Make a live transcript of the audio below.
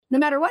no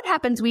matter what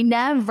happens, we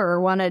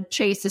never want to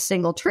chase a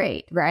single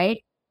trait,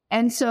 right?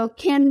 And so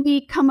can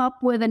we come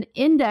up with an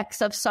index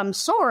of some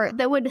sort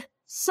that would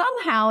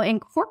somehow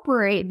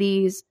incorporate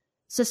these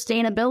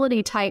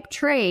sustainability type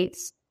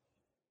traits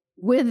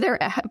with their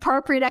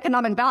appropriate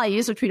economic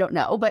values, which we don't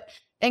know, but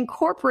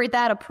incorporate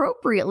that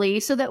appropriately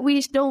so that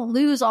we don't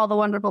lose all the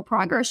wonderful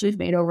progress we've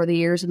made over the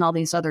years and all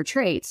these other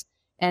traits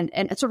and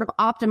sort of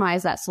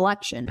optimize that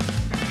selection.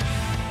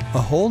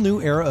 A whole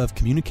new era of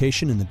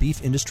communication in the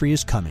beef industry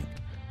is coming.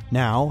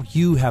 Now,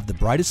 you have the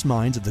brightest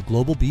minds of the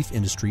global beef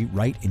industry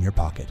right in your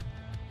pocket.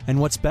 And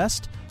what's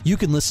best? You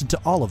can listen to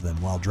all of them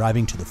while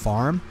driving to the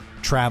farm,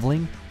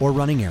 traveling, or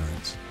running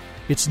errands.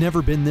 It's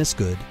never been this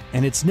good,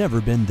 and it's never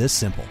been this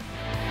simple.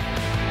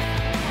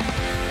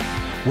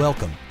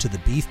 Welcome to the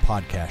Beef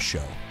Podcast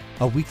Show,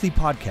 a weekly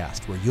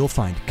podcast where you'll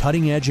find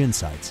cutting-edge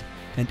insights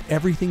and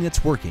everything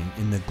that's working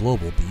in the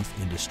global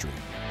beef industry.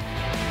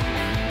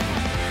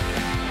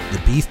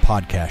 The Beef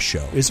Podcast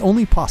Show is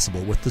only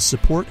possible with the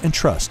support and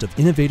trust of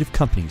innovative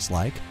companies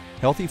like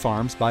Healthy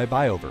Farms by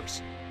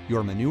BioVerse,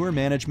 your manure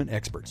management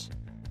experts.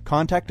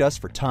 Contact us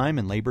for time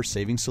and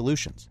labor-saving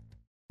solutions.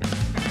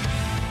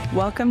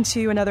 Welcome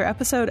to another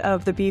episode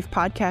of the Beef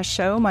Podcast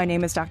Show. My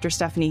name is Dr.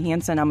 Stephanie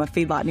Hansen. I'm a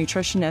feedlot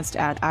nutritionist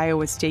at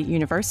Iowa State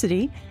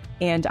University,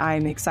 and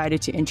I'm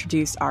excited to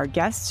introduce our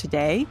guest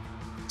today,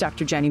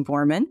 Dr. Jenny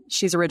Bormann.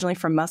 She's originally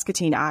from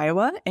Muscatine,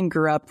 Iowa, and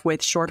grew up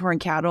with shorthorn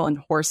cattle and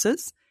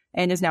horses,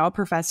 and is now a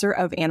professor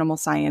of animal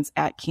science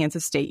at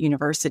Kansas State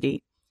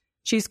University.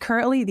 She's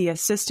currently the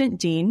Assistant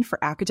Dean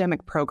for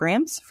Academic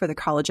Programs for the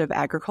College of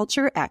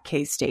Agriculture at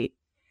K-State.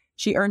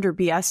 She earned her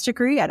BS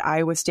degree at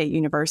Iowa State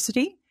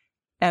University,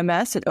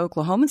 MS at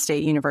Oklahoma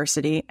State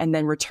University, and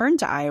then returned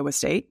to Iowa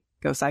State,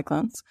 go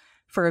Cyclones,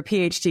 for a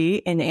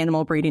PhD in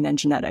animal breeding and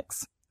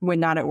genetics.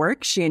 When not at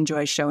work, she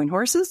enjoys showing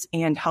horses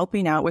and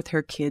helping out with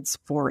her kids'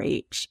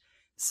 4-H.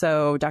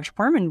 So, Dr.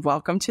 Bormann,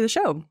 welcome to the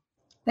show.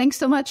 Thanks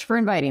so much for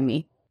inviting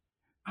me.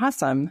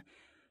 Awesome.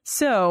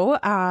 So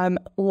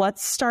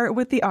let's start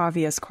with the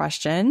obvious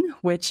question,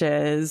 which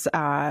is,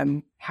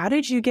 how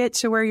did you get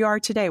to where you are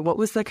today? What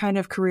was the kind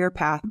of career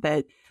path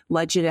that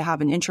led you to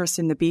have an interest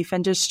in the beef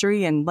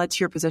industry and led to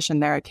your position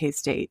there at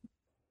K-State?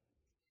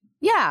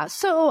 Yeah,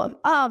 so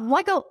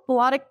like a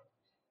lot of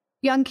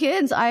young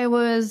kids, I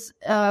was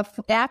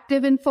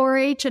active in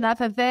 4-H and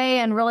FFA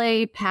and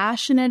really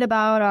passionate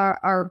about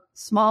our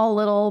small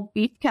little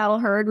beef cattle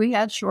herd. We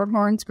had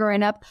shorthorns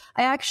growing up.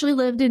 I actually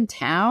lived in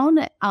town,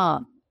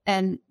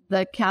 and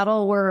the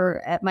cattle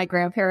were at my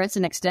grandparents'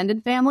 and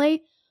extended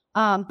family.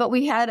 But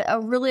we had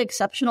a really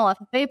exceptional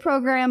FFA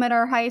program at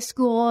our high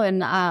school,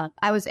 and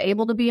I was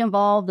able to be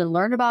involved and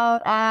learn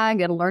about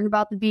ag and learn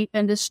about the beef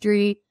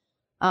industry,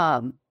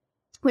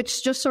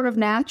 which just sort of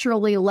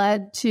naturally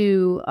led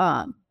to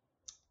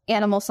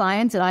animal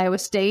science at Iowa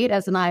State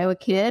as an Iowa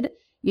kid,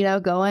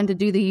 going to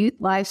do the youth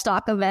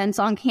livestock events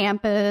on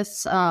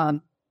campus,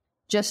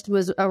 just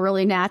was a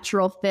really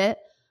natural fit.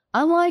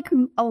 Unlike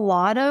a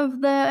lot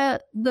of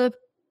the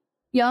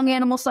young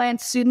animal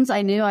science students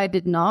I knew, I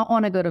did not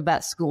want to go to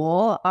vet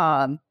school.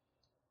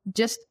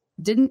 Just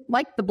didn't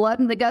like the blood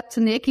and the guts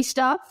and the icky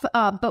stuff,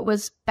 but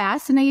was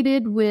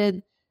fascinated with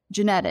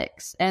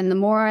genetics. And the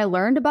more I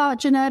learned about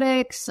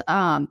genetics,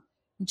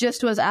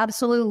 just was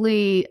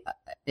absolutely,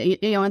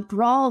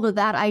 enthralled with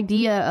that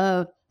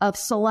idea of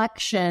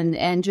selection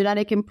and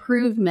genetic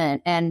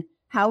improvement and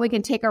how we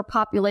can take our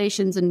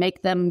populations and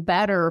make them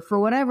better for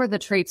whatever the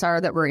traits are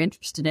that we're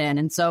interested in.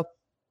 And so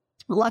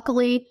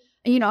luckily,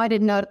 I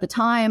didn't know it at the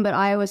time, but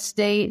Iowa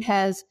State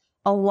has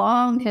a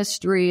long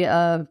history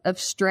of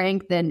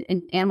strength in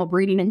animal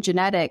breeding and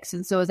genetics.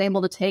 And so I was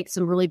able to take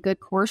some really good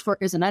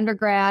coursework as an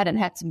undergrad and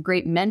had some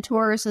great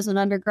mentors as an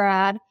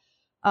undergrad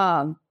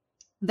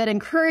that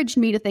encouraged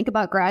me to think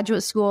about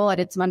graduate school. I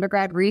did some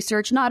undergrad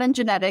research, not in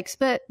genetics,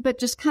 but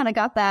just kind of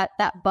got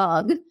that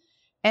bug.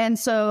 And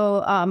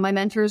so my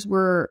mentors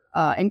were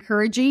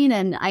encouraging,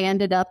 and I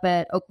ended up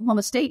at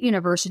Oklahoma State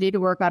University to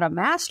work on a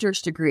master's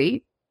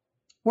degree.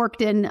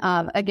 Worked in,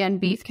 again,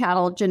 beef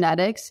cattle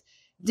genetics,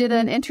 did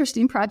an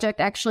interesting project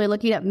actually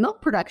looking at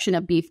milk production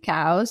of beef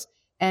cows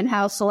and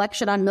how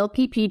selection on milk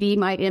PPD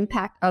might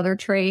impact other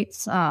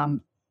traits,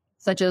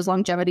 such as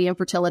longevity and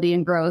fertility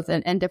and growth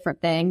and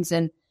different things.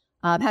 And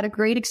had a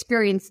great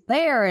experience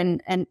there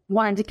and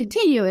wanted to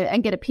continue it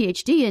and get a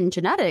PhD in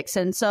genetics.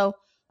 And so,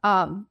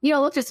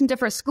 looked at some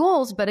different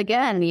schools, but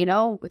again,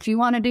 if you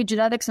want to do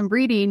genetics and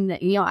breeding,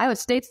 Iowa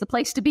State's the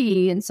place to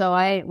be. And so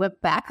I went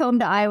back home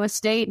to Iowa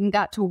State and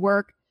got to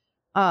work,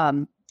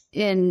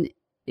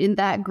 in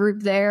that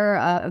group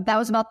there. That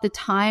was about the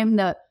time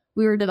that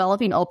we were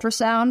developing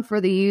ultrasound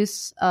for the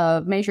use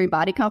of measuring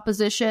body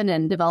composition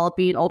and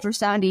developing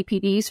ultrasound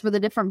EPDs for the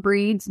different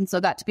breeds. And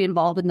so got to be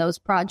involved in those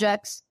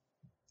projects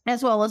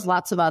as well as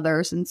lots of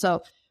others. And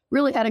so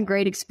really had a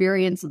great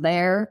experience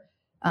there.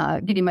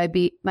 Getting my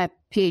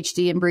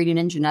PhD in breeding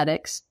and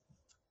genetics.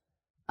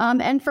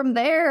 And from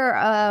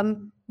there,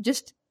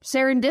 just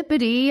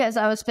serendipity, as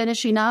I was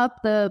finishing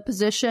up, the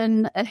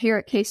position here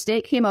at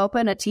K-State came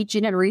open, a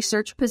teaching and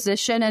research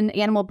position in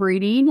animal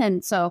breeding.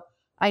 And so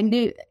I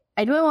knew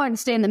I knew I wanted to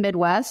stay in the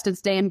Midwest and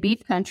stay in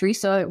beef country.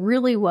 So it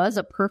really was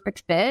a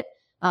perfect fit.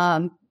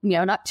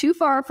 Not too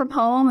far from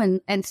home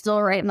and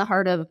still right in the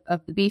heart of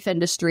the beef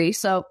industry.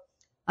 So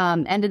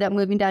ended up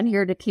moving down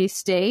here to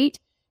K-State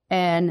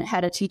and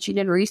had a teaching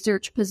and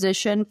research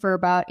position for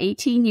about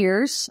 18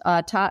 years.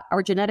 Taught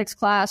our genetics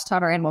class,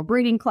 taught our animal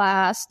breeding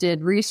class,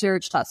 did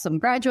research, taught some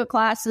graduate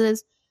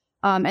classes.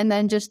 And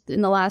then just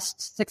in the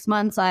last 6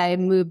 months, I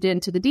moved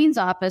into the dean's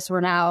office where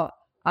now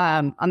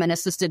I'm an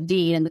assistant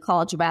dean in the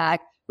College of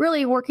Ag,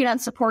 really working on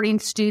supporting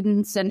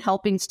students and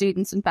helping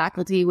students and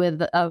faculty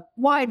with a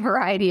wide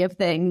variety of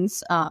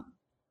things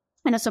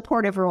in a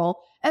supportive role,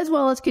 as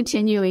well as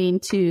continuing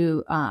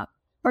to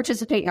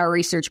participate in our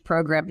research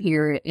program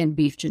here in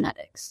beef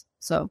genetics.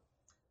 So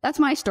that's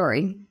my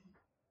story.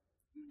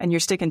 And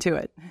you're sticking to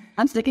it.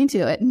 I'm sticking to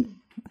it.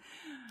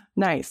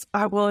 Nice.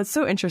 Well, it's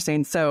so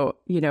interesting. So,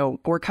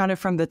 we're kind of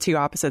from the two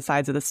opposite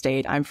sides of the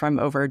state. I'm from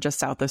over just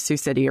south of Sioux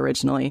City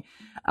originally.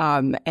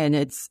 But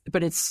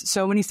it's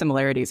so many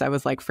similarities. I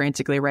was like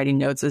frantically writing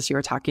notes as you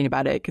were talking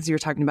about it, because you were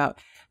talking about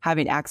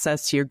having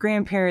access to your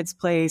grandparents'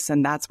 place,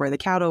 and that's where the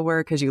cattle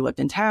were because you lived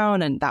in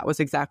town. And that was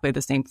exactly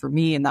the same for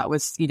me. And that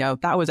was,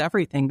 that was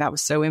everything. That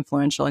was so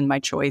influential in my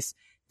choice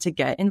to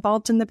get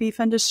involved in the beef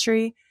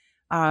industry.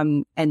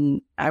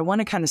 And I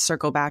want to kind of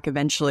circle back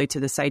eventually to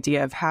this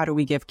idea of how do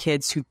we give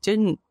kids who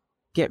didn't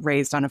get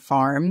raised on a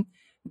farm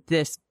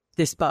this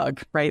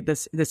bug, right?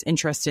 This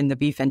interest in the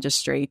beef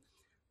industry.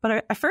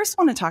 But I first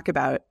want to talk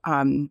about,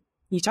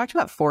 you talked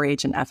about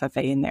 4-H and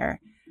FFA in there.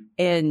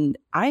 And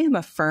I am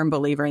a firm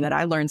believer that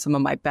I learned some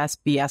of my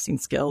best BSing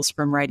skills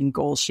from writing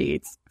goal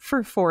sheets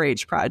for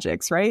 4-H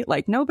projects, right?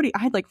 Like I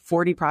had like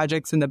 40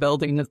 projects in the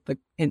building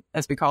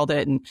as we called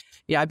it. And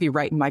I'd be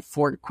writing my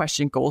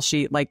 4-question goal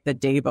sheet like the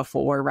day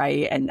before,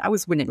 right? And I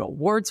was winning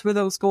awards for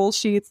those goal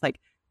sheets. Like,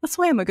 that's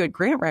why I'm a good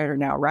grant writer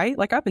now, right?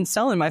 Like, I've been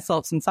selling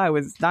myself since I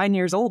was 9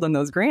 years old on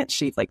those grant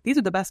sheets. Like, these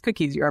are the best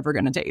cookies you're ever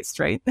going to taste,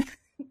 right?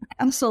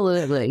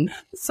 Absolutely.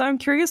 So I'm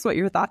curious what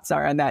your thoughts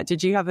are on that.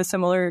 Did you have a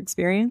similar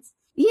experience?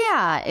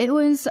 Yeah, it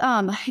was,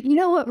 what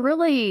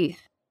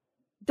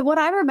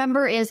I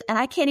remember is, and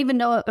I can't even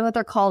know what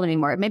they're called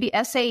anymore, maybe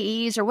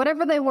SAEs or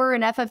whatever they were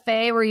in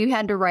FFA, where you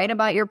had to write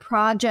about your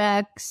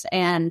projects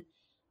and,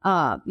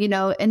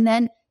 and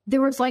then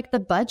there was like the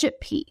budget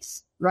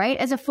piece, right?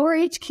 As a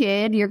 4-H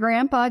kid, your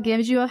grandpa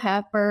gives you a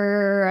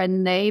heifer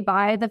and they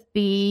buy the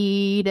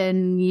feed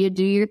and you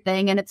do your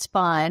thing and it's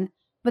fun.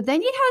 But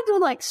then you had to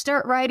like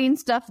start writing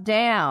stuff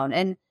down.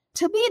 And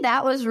to me,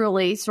 that was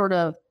really sort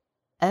of,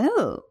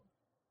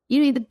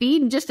 the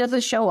feed just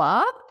doesn't show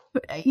up,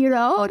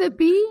 to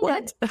be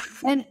what?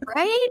 And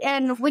right.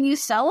 And when you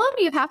sell them,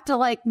 you have to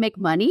like make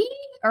money,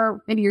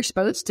 or maybe you're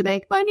supposed to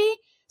make money.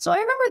 So I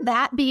remember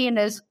that being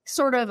as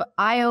sort of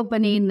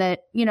eye-opening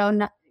that,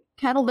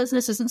 cattle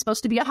business isn't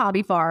supposed to be a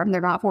hobby farm.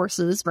 They're not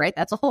horses, right?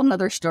 That's a whole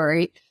nother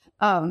story.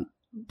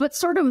 But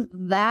sort of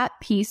that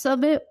piece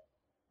of it,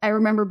 I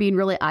remember being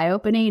really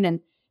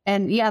eye-opening.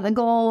 And yeah, the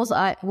goals,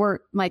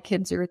 my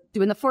kids are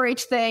doing the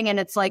 4-H thing, and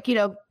it's like,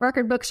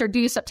 record books are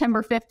due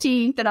September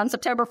 15th, and on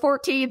September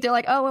 14th, they're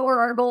like, oh, what were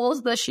our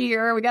goals this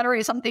year? We got to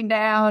write something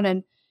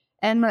down.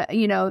 And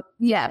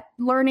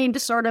learning to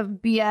sort of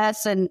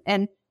BS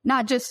and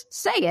not just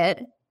say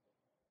it,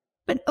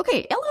 but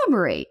okay,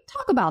 elaborate,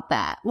 talk about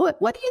that. What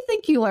do you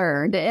think you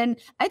learned? And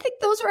I think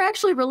those are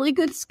actually really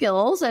good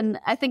skills. And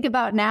I think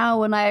about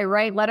now when I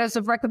write letters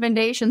of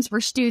recommendations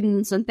for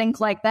students and things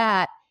like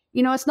that,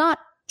 it's not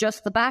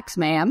just the facts,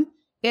 ma'am.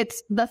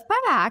 It's the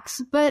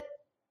facts, but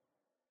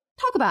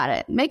talk about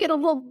it. Make it a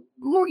little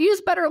more,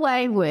 use better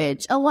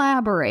language,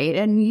 elaborate.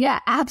 And yeah,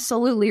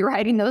 absolutely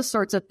writing those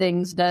sorts of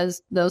things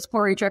does, those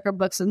 4-H record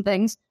books and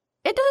things,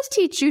 it does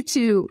teach you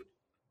to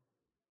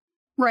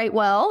write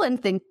well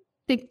and think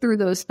through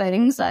those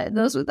things. It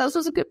was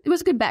a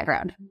good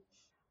background.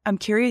 I'm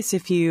curious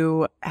if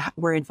you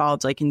were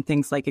involved like in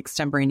things like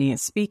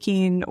extemporaneous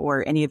speaking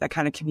or any of that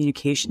kind of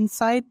communication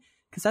side.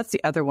 Because that's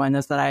the other one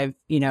is that I've,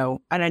 and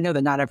I know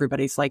that not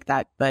everybody's like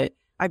that, but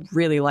I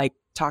really like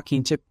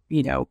talking to,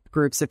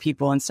 groups of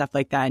people and stuff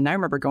like that. And I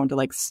remember going to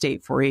like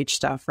state 4-H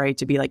stuff, right?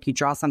 To be like, you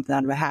draw something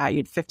out of a hat, you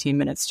had 15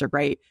 minutes to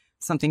write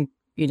something,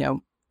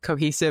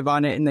 cohesive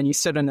on it. And then you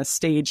stood on a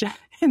stage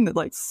in the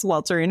like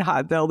sweltering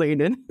hot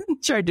building and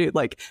tried to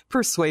like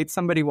persuade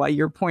somebody why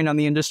your point on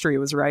the industry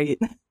was right.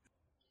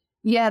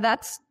 Yeah,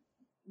 that's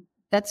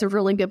a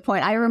really good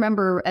point. I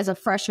remember as a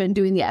freshman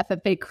doing the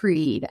FFA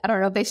Creed. I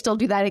don't know if they still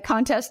do that at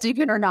contests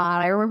even or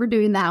not. I remember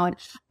doing that one.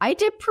 I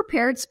did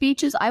prepared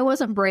speeches. I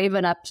wasn't brave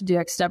enough to do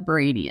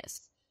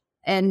extemporaneous.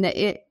 And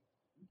the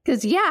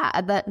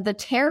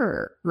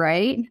terror,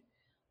 right?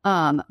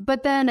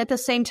 But then at the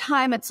same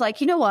time, it's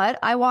like, you know what?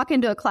 I walk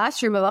into a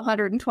classroom of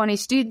 120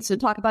 students and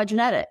talk about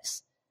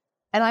genetics.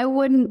 And I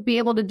wouldn't be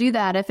able to do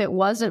that if it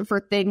wasn't for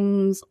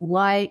things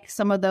like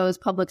some of those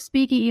public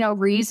speaking,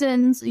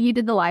 reasons. You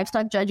did the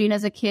livestock judging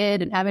as a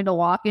kid and having to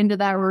walk into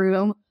that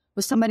room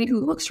with somebody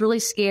who looks really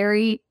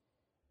scary.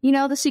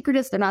 The secret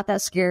is they're not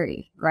that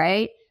scary,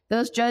 right?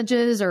 Those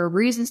judges or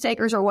reasons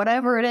takers or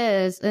whatever it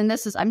is. And I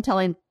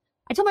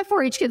tell my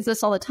 4-H kids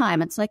this all the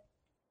time. It's like,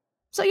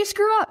 So you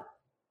screw up.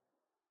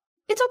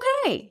 It's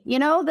okay.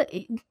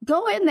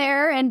 Go in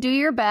there and do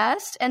your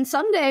best. And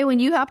someday when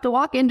you have to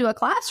walk into a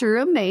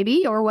classroom,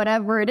 maybe, or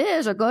whatever it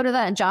is, or go to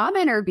that job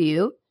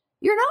interview,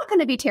 you're not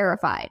going to be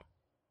terrified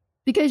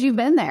because you've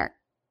been there.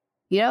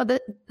 The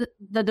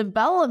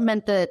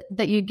development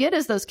that you get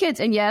as those kids,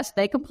 and yes,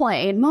 they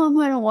complain, Mom,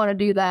 I don't want to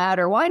do that,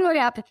 or why do I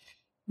have to?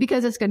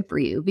 Because it's good for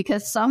you.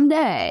 Because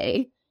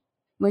someday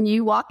when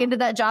you walk into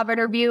that job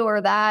interview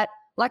or that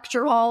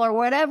lecture hall or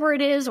whatever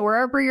it is,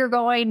 wherever you're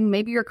going,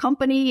 maybe your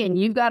company, and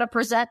you've got to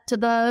present to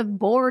the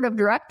board of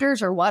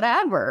directors or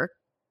whatever,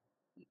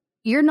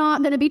 you're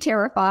not going to be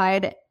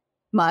terrified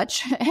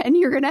much, and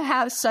you're going to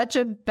have such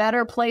a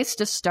better place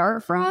to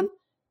start from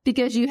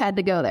because you had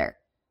to go there.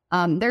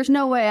 There's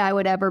no way I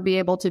would ever be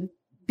able to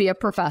be a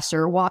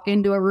professor, walk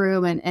into a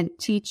room and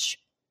teach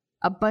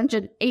a bunch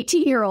of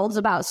 18-year-olds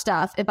about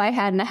stuff if I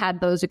hadn't had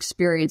those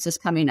experiences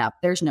coming up.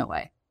 There's no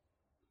way.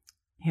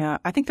 Yeah,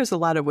 I think there's a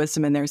lot of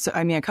wisdom in there. So,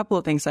 a couple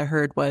of things I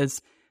heard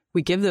was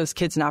we give those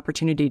kids an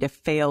opportunity to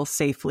fail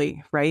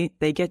safely, right?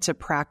 They get to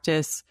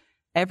practice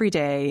every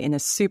day in a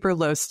super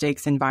low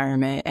stakes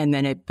environment. And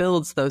then it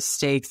builds those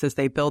stakes as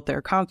they build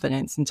their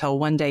confidence until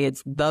one day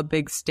it's the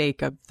big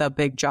stake of the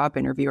big job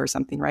interview or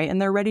something, right? And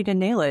they're ready to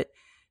nail it.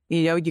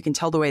 You can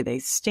tell the way they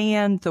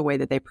stand, the way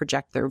that they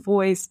project their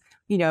voice,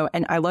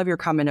 and I love your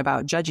comment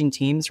about judging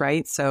teams,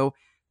 right? So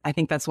I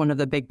think that's one of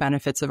the big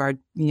benefits of our,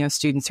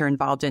 students who are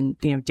involved in,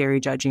 dairy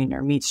judging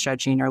or meats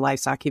judging or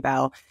livestock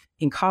eval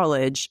in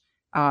college.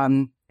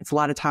 It's a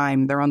lot of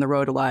time. They're on the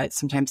road a lot.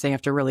 Sometimes they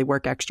have to really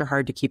work extra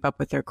hard to keep up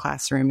with their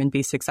classroom and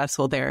be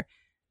successful there.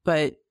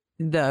 But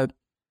the,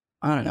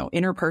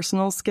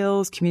 interpersonal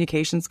skills,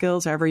 communication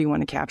skills, however you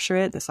want to capture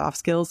it, the soft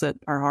skills that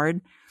are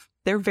hard,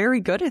 they're very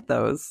good at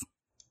those.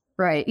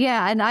 Right.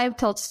 Yeah. And I've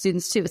told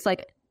students too, it's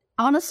like,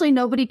 honestly,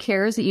 nobody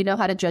cares that you know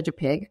how to judge a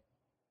pig.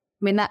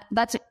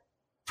 That's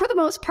for the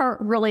most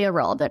part really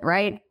irrelevant,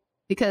 right?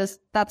 Because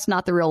that's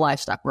not the real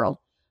livestock world.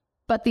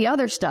 But the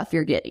other stuff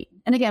you're getting,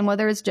 and again,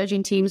 whether it's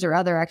judging teams or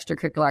other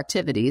extracurricular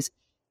activities,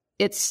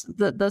 it's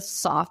the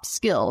soft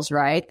skills,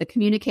 right? The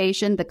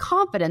communication, the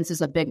confidence is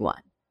a big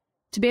one.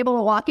 To be able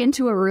to walk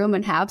into a room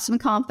and have some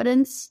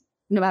confidence,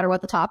 no matter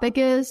what the topic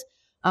is.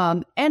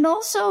 And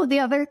also the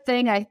other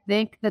thing I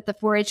think that the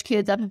 4-H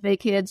kids, FFA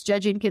kids,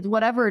 judging kids,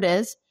 whatever it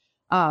is,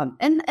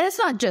 and it's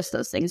not just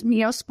those things,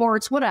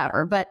 sports,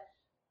 whatever, but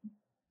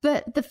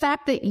the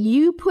fact that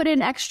you put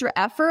in extra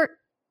effort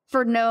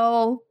for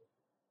no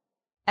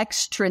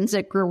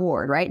extrinsic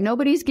reward, right?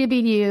 Nobody's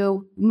giving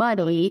you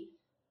money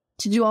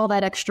to do all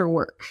that extra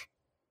work.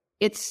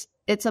 It's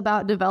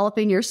about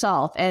developing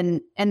yourself,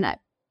 and that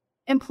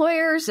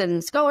employers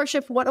and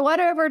scholarship,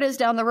 whatever it is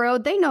down the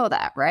road, they know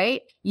that,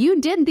 right?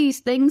 You did these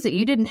things that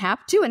you didn't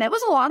have to, and it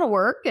was a lot of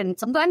work, and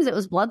sometimes it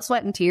was blood,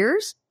 sweat, and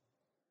tears.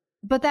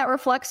 But that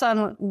reflects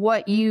on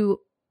what you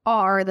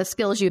are, the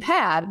skills you've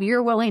had.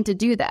 You're willing to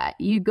do that.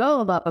 You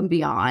go above and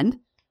beyond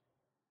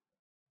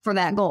for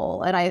that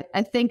goal. And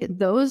I think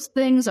those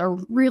things are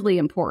really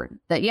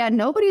important. That, yeah,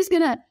 nobody's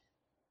going to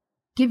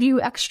give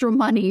you extra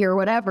money or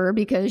whatever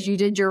because you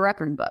did your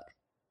record book.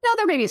 Now,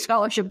 there may be a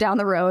scholarship down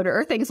the road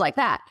or things like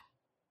that.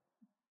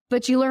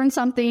 But you learned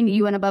something,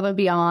 you went above and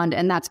beyond,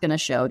 and that's going to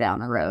show down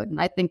the road.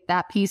 And I think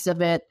that piece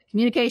of it,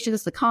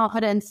 communications, the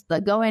confidence, the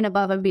going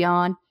above and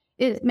beyond,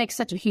 it makes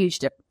such a huge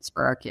difference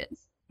for our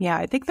kids. Yeah,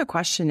 I think the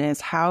question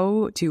is,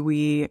 how do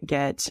we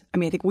get,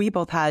 I think we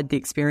both had the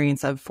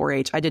experience of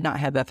 4-H. I did not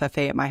have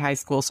FFA at my high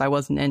school, so I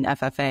wasn't in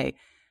FFA,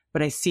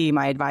 but I see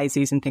my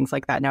advisees and things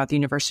like that now at the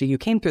university. You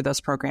came through those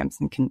programs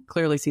and can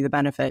clearly see the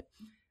benefit,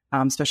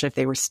 especially if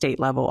they were state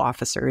level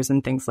officers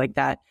and things like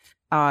that.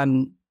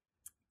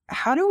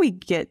 How do we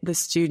get the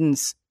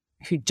students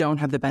who don't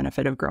have the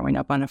benefit of growing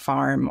up on a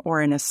farm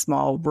or in a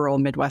small rural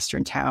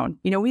Midwestern town?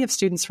 We have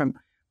students from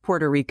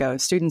Puerto Rico,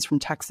 students from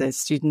Texas,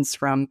 students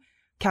from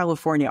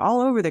California,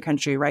 all over the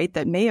country, right?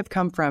 That may have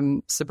come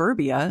from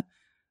suburbia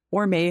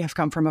or may have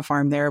come from a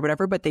farm there or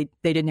whatever, but they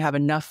didn't have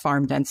enough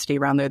farm density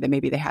around there that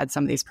maybe they had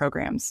some of these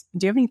programs.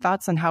 Do you have any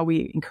thoughts on how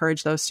we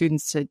encourage those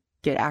students to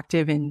get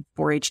active in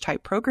 4-H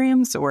type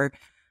programs, or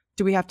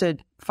do we have to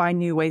find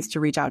new ways to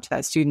reach out to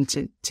that student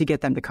to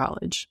get them to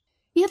college?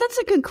 Yeah, that's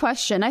a good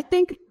question. I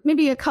think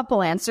maybe a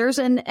couple answers.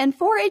 And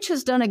 4-H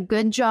has done a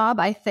good job,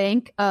 I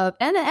think, of,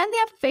 and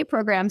the FFA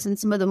programs in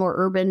some of the more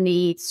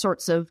urban-y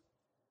sorts of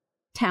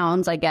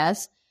towns, I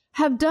guess,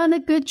 have done a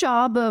good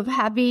job of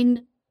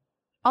having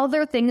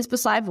other things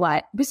besides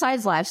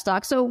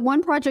livestock. So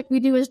one project we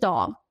do is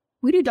dog.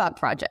 We do dog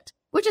project,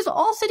 which is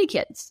all city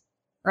kids,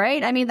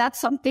 right?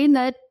 That's something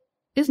that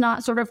is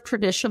not sort of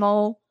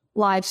traditional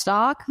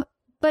livestock,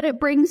 but it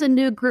brings a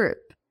new group.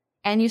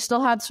 And you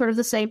still have sort of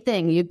the same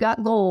thing. You've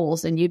got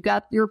goals and you've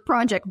got your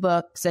project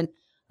books and,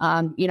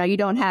 you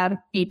don't have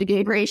feed to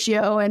gain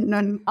ratio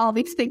and all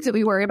these things that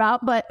we worry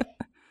about, but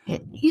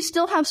you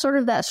still have sort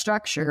of that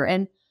structure.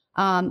 And,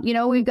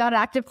 we've got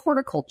active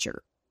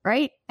horticulture,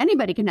 right?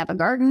 Anybody can have a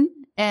garden,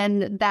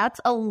 and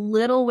that's a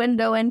little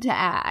window into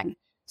ag.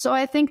 So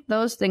I think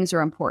those things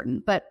are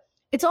important. But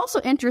it's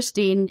also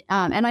interesting,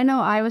 and I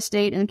know Iowa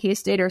State and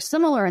K-State are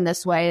similar in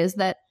this way, is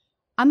that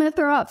I'm going to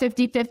throw out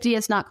 50-50.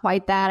 It's not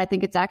quite that. I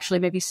think it's actually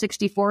maybe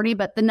 60-40,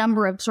 but the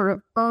number of sort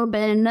of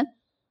urban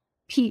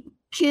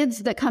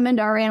kids that come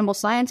into our animal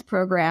science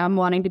program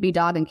wanting to be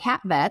dog and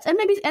cat vets,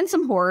 and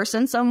some horse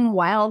and some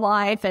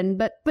wildlife,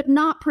 but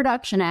not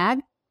production ag.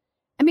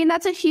 I mean,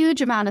 that's a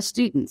huge amount of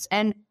students.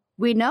 And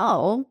we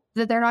know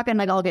that they're not going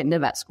to all get into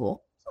vet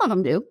school. Some of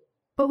them do,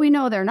 but we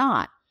know they're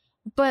not.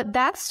 But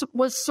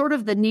was sort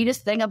of one of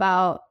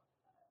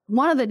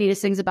the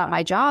neatest things about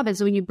my job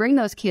is when you bring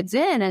those kids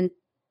in and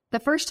the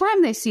first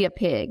time they see a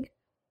pig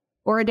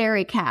or a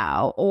dairy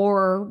cow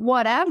or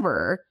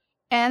whatever,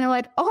 and they're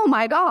like, oh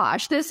my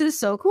gosh, this is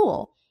so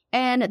cool.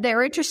 And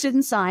they're interested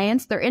in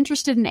science. They're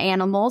interested in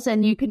animals.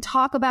 And you can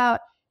talk about,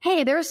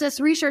 hey, there's this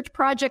research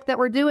project that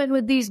we're doing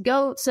with these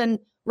goats and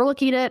we're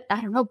looking at,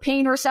 I don't know,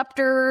 pain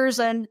receptors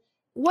and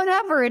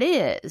whatever it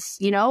is,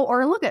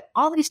 or look at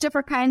all these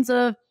different kinds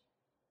of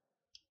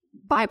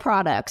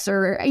byproducts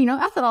or,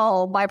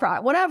 ethanol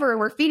byproduct, whatever.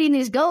 We're feeding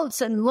these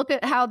goats and look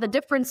at how the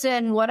difference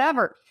in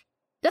whatever.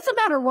 Doesn't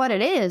matter what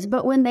it is,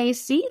 but when they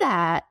see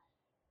that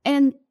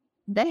and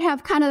they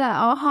have kind of that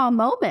aha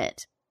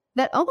moment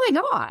that, oh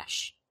my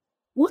gosh,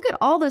 look at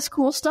all this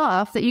cool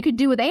stuff that you could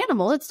do with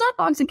animals. It's not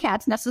dogs and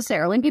cats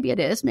necessarily. Maybe it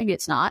is, maybe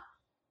it's not.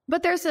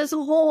 But there's this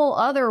whole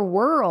other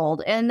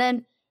world. And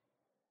then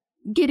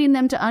getting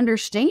them to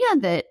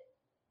understand that,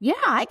 yeah,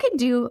 I can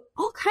do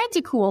all kinds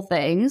of cool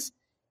things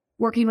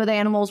working with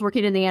animals,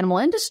 working in the animal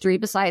industry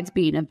besides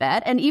being a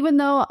vet. And even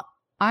though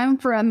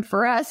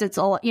for us, it's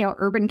all,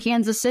 urban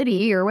Kansas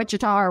City or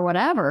Wichita or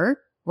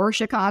whatever, or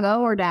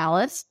Chicago or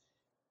Dallas.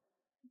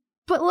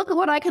 But look at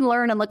what I can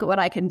learn and look at what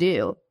I can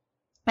do.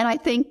 And I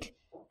think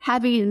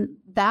having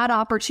that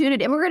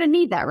opportunity, and we're going to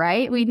need that,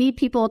 right? We need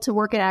people to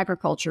work in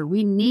agriculture.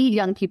 We need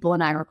young people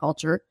in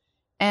agriculture.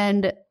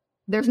 And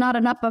there's not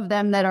enough of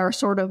them that are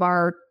sort of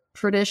our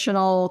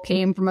traditional,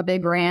 came from a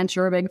big ranch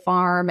or a big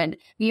farm. And,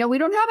 we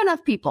don't have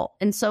enough people.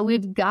 And so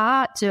we've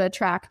got to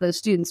attract those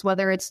students,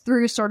 whether it's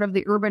through sort of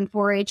the urban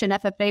 4-H and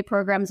FFA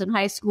programs in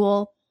high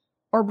school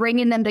or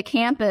bringing them to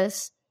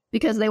campus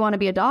because they want to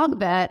be a dog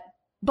vet.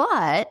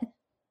 But,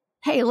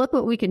 hey, look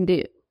what we can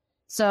do.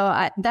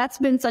 So that's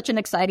been such an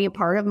exciting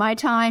part of my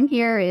time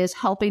here is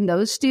helping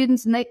those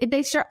students. And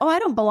they start, I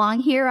don't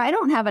belong here. I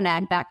don't have an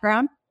ag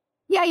background.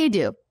 Yeah, you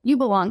do. You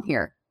belong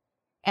here.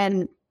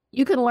 And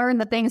you can learn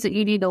the things that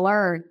you need to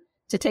learn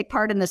to take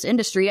part in this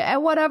industry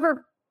at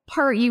whatever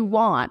part you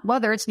want,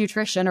 whether it's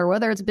nutrition or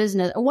whether it's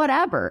business, or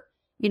whatever.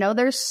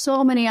 There's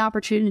so many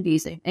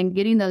opportunities and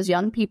getting those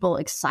young people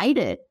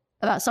excited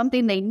about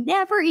something they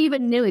never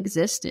even knew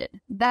existed.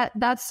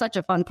 That's such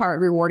a fun part,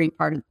 rewarding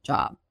part of the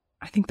job.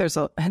 I think there's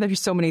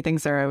so many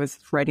things there. I was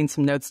writing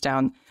some notes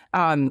down.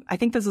 I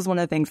think this is one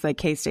of the things that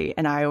K-State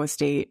and Iowa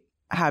State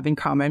have in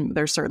common.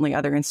 There's certainly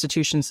other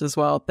institutions as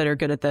well that are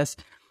good at this,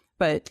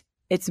 but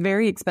it's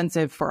very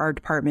expensive for our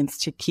departments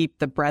to keep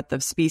the breadth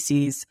of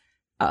species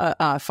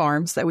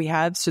farms that we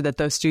have so that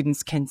those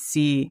students can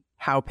see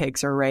how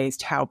pigs are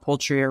raised, how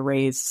poultry are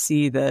raised,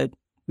 see the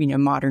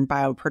modern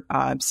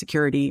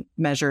biosecurity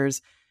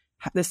measures,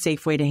 the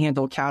safe way to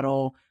handle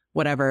cattle,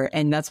 whatever.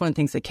 And that's one of the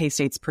things that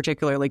K-State's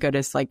particularly good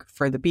is like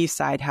for the beef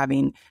side,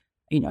 having,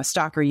 a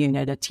stocker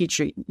unit, a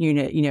teacher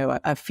unit,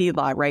 a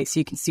feedlot, right?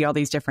 So you can see all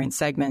these different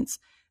segments.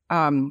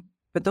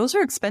 But those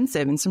are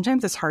expensive. And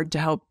sometimes it's hard to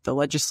help the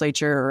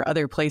legislature or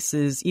other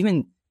places.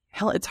 Even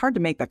it's hard to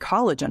make the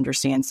college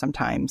understand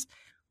sometimes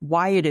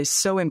why it is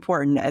so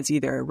important as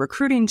either a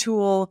recruiting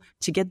tool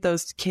to get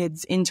those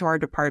kids into our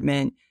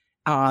department,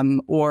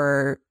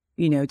 or,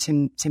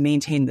 to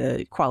maintain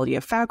the quality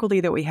of faculty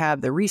that we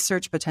have, the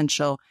research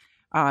potential.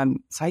 So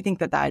I think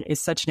that is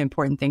such an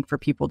important thing for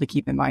people to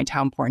keep in mind,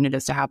 how important it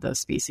is to have those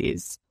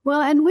species.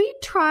 Well, and we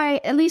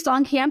try, at least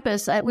on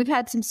campus, we've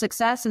had some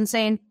success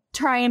in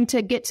trying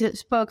to get to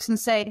folks and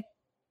say,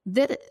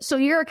 so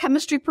you're a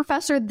chemistry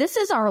professor, this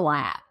is our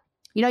lab.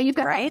 You've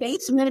got a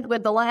basement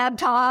with the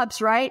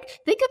laptops, right?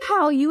 Think of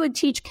how you would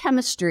teach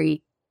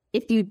chemistry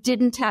if you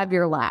didn't have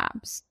your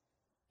labs.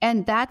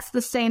 And that's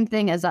the same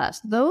thing as us.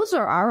 Those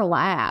are our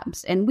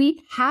labs. And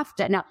we have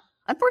to. Now,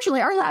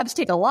 unfortunately, our labs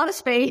take a lot of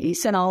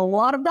space and a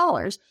lot of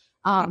dollars.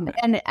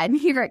 And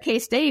here at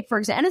K-State, for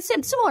example, and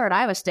it's similar at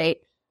Iowa State,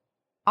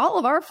 all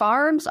of our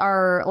farms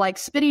are like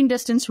spitting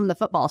distance from the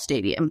football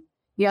stadium.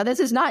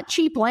 This is not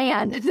cheap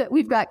land that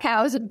we've got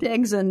cows and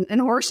pigs and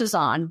horses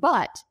on.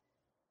 But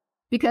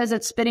because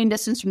it's spitting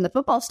distance from the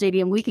football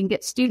stadium, we can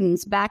get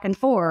students back and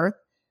forth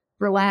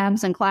for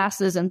labs and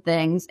classes and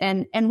things.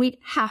 And we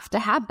have to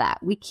have that.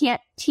 We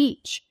can't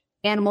teach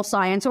animal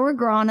science or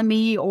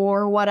agronomy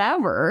or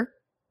whatever.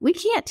 We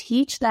can't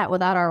teach that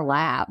without our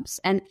labs.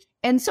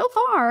 And so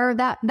far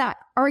that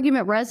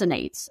argument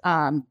resonates.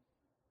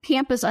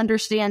 Campus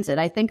understands it.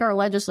 I think our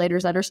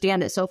legislators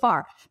understand it so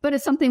far, but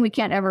it's something we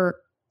can't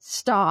ever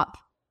stop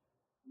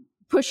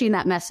pushing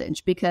that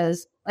message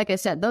because, like I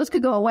said, those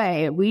could go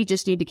away. We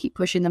just need to keep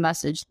pushing the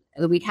message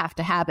that we have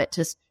to have it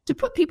to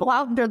put people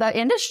out into the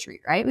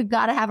industry, right? We've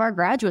got to have our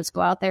graduates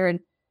go out there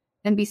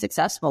and be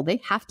successful.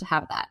 They have to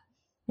have that.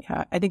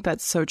 Yeah, I think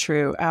that's so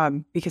true.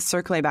 Because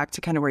circling back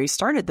to kind of where you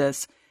started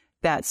this,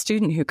 that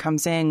student who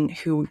comes in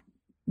who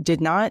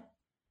did not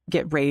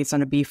get raised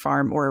on a beef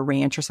farm or a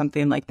ranch or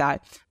something like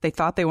that, they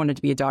thought they wanted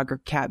to be a dog or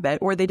cat vet,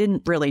 or they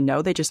didn't really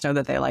know. They just know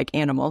that they like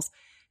animals.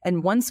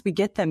 And once we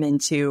get them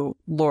into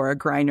Laura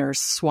Greiner's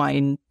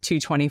swine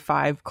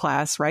 225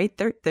 class, right,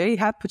 they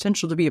have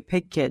potential to be a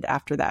pig kid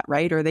after that,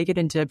 right? Or they get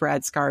into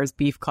Brad Scar's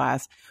beef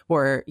class,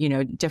 or, you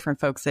know, different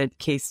folks at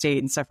K-State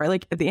and stuff, right?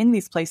 Like at the end of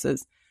these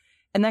places.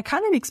 And that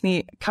kind of makes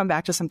me come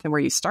back to something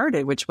where you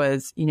started, which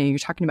was, you know, you're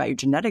talking about your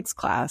genetics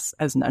class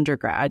as an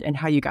undergrad and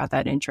how you got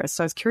that interest.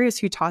 So I was curious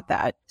who taught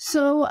that.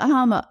 So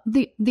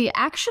the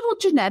actual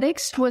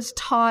genetics was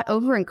taught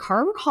over in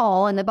Carver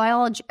Hall in the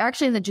biology,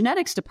 actually in the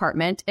genetics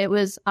department. It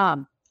was, I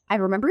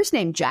remember his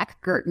name, Jack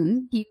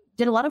Gurton. He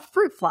did a lot of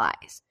fruit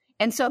flies.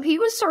 And so he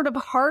was sort of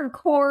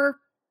hardcore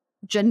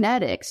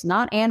genetics,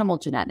 not animal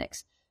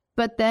genetics.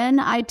 But then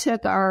I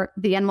took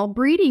the animal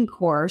breeding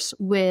course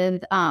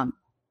with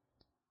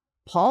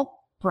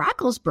Paul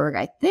Brackelsberg,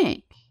 I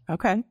think.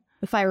 Okay.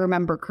 If I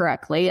remember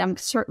correctly. I'm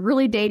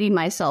really dating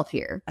myself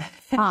here.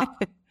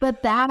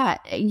 But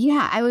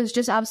I was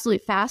just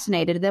absolutely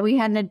fascinated. Then we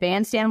had an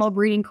advanced animal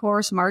breeding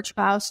course. March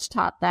Faust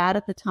taught that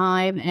at the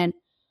time. And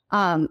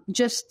I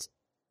just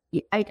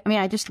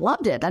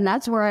loved it. And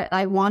that's where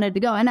I wanted to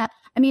go. And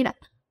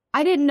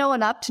I didn't know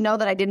enough to know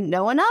that I didn't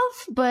know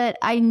enough, but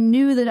I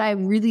knew that I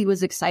really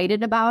was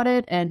excited about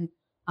it. And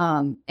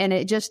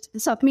it just,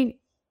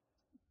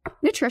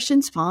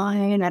 nutrition's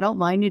fine. I don't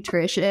mind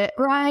nutrition,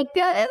 right?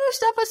 The other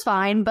stuff was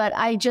fine, but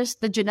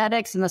the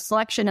genetics and the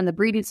selection and the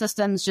breeding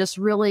systems just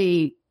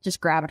really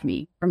grabbed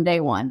me from day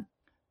one.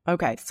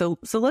 Okay. So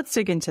let's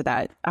dig into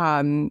that.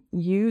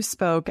 You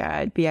spoke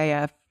at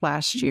BIF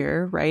last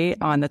year, right,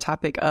 on the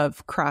topic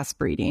of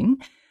crossbreeding.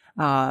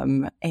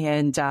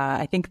 And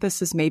I think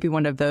this is maybe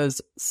one of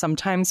those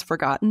sometimes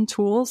forgotten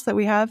tools that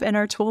we have in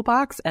our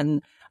toolbox.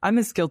 And I'm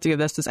as guilty of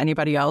this as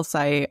anybody else.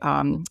 I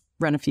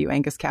run a few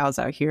Angus cows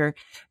out here.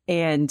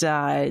 And,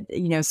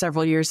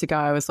 several years ago,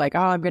 I was like,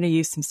 I'm going to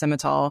use some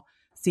Simmental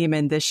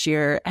semen this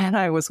year. And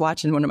I was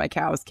watching one of my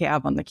cows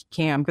calve on the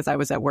cam because I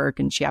was at work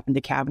and she happened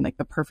to calve in like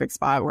the perfect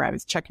spot where I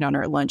was checking on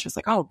her at lunch. I was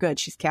like, oh, good,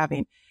 she's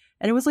calving.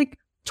 And it was like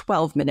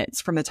 12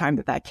 minutes from the time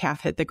that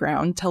calf hit the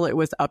ground till it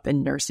was up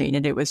and nursing.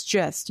 And it was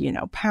just,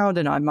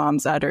 pounding on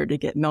mom's udder to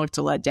get milk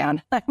to let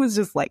down. I was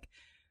just like,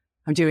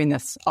 I'm doing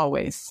this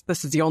always.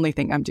 This is the only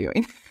thing I'm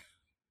doing.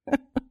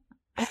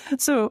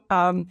 So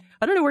I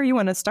don't know where you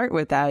want to start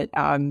with that.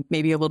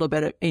 Maybe a little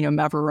bit of,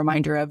 a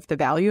reminder of the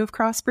value of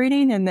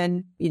crossbreeding. And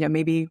then,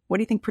 maybe what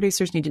do you think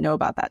producers need to know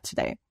about that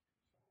today?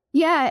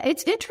 Yeah,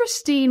 it's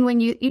interesting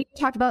when you we've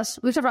talked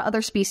about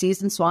other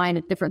species and swine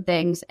and different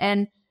things.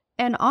 And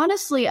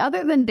honestly,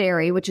 other than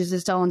dairy, which is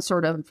its own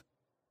sort of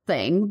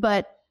thing,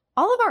 but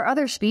all of our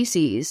other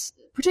species,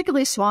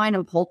 particularly swine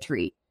and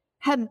poultry,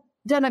 have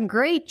done a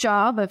great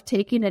job of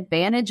taking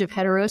advantage of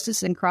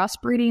heterosis and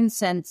crossbreeding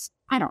since,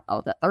 I don't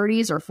know, the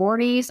 30s or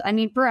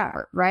 40s.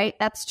 Forever, right?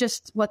 That's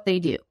just what they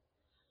do.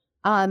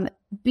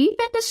 Beef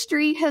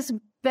industry has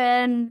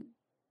been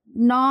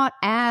not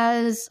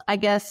as,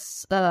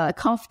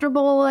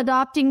 comfortable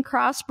adopting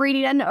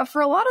crossbreeding, and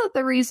for a lot of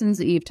the reasons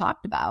that you've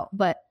talked about.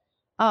 But,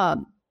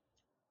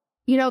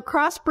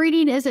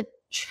 crossbreeding is a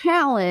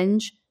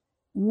challenge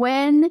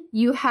when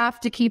you have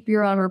to keep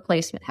your own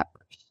replacement heifers,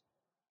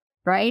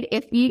 right?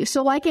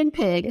 So like in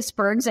pigs,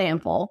 for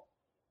example,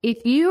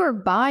 if you are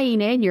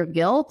buying in your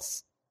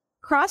gilts,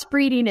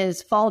 crossbreeding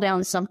is fall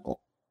down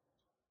simple.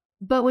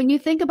 But when you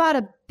think about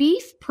a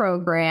beef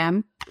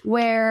program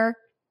where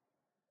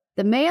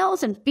the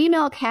males and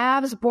female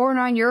calves born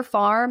on your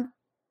farm,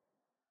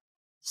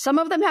 some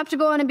of them have to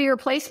go on and be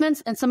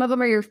replacements, and some of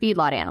them are your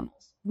feedlot animals.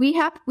 We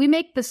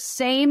make the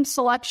same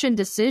selection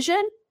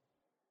decision.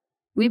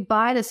 We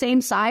buy the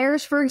same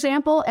sires, for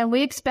example, and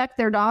we expect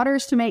their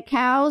daughters to make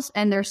cows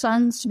and their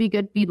sons to be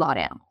good feedlot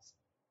animals.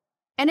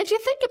 And if you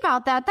think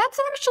about that, that's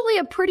actually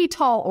a pretty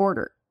tall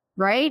order,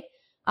 right?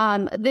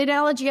 The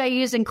analogy I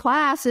use in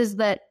class is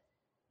that,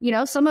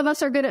 some of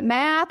us are good at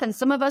math and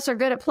some of us are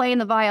good at playing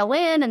the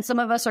violin and some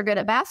of us are good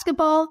at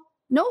basketball.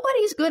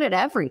 Nobody's good at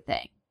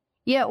everything.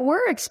 Yet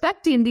we're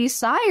expecting these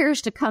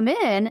sires to come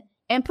in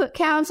and put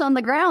cows on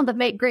the ground that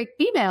make great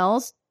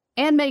females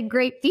and make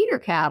great feeder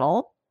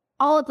cattle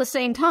all at the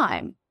same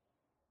time.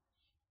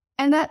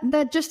 And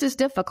that just is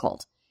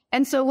difficult.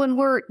 And so when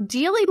we're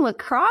dealing with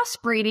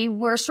crossbreeding,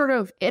 we're sort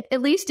of,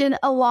 at least in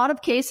a lot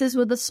of cases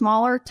with the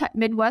smaller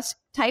Midwest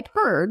type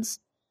herds,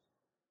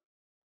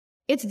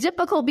 it's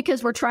difficult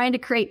because we're trying to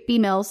create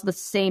females at the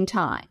same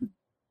time,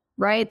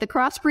 right? The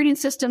crossbreeding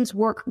systems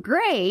work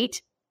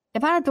great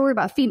if I don't have to worry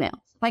about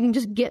females, if I can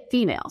just get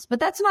females. But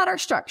that's not our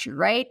structure,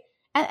 right?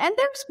 And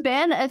there's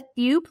been a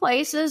few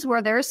places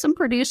where there's some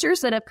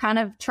producers that have kind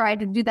of tried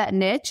to do that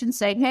niche and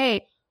say,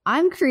 hey,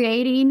 I'm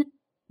creating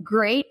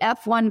great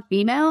F1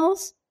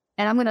 females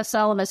and I'm going to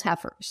sell them as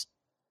heifers.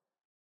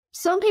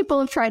 Some people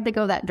have tried to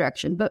go that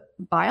direction, but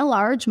by and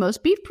large,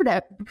 most beef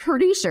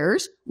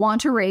producers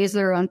want to raise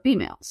their own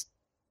females.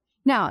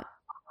 Now,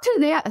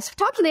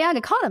 talk to the ag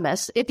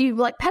economists. If you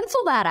like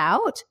pencil that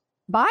out,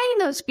 buying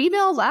those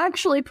females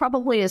actually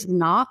probably is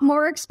not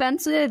more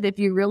expensive if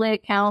you really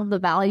account the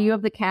value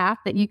of the calf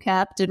that you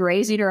kept and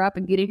raising her up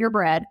and getting her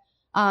bred.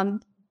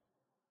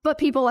 But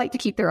people like to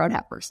keep their own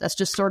heifers. That's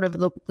just sort of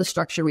the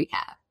structure we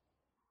have.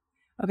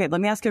 Okay,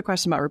 let me ask you a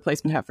question about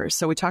replacement heifers.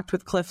 So we talked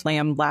with Cliff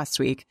Lamb last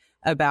week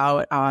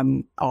about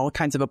all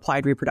kinds of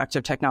applied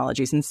reproductive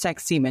technologies, and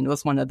sex semen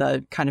was one of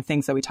the kind of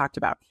things that we talked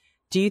about.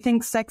 Do you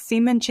think sex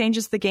semen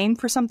changes the game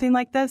for something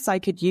like this? I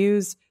could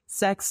use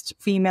sexed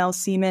female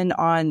semen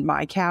on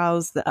my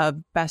cows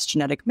of best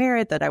genetic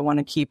merit that I want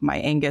to keep my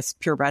Angus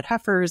purebred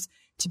heifers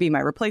to be my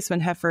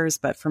replacement heifers,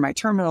 but for my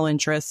terminal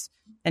interests,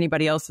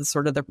 anybody else is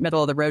sort of the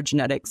middle of the road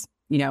genetics,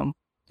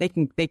 they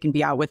can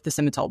be out with the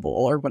Simmental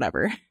bull or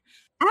whatever.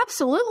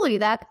 Absolutely.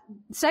 That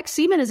sex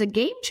semen is a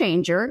game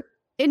changer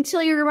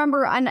until you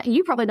remember, and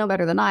you probably know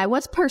better than I,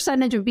 what's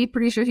percentage of beef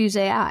producers use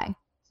AI?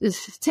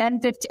 Is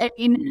 10,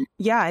 15?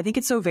 Yeah, I think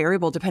it's so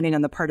variable depending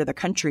on the part of the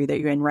country that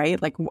you're in,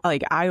 right? Like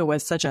Iowa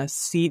is such a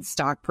seed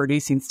stock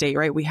producing state,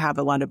 right? We have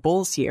a lot of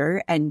bulls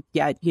here, and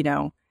yet,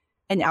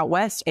 and out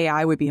west,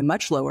 AI would be a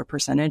much lower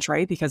percentage,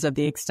 right? Because of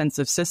the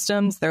extensive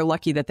systems. They're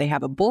lucky that they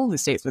have a bull who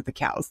stays with the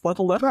cows, let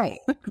alone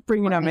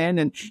bringing them in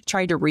and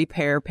trying to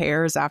repair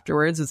pairs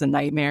afterwards is a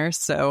nightmare.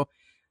 So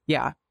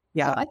yeah,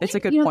 so it's a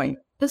good point.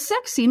 The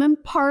sex semen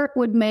part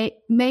would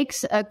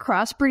makes a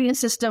crossbreeding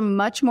system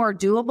much more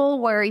doable,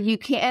 where you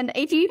can,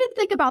 if you even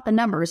think about the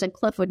numbers, and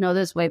Cliff would know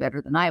this way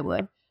better than I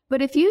would,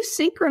 but if you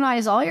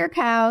synchronize all your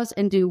cows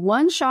and do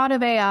one shot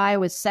of AI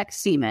with sex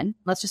semen,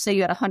 let's just say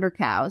you had 100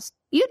 cows,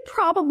 you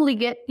could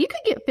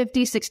get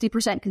 50,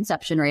 60%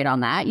 conception rate on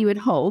that. You would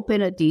hope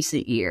in a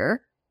decent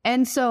year.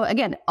 And so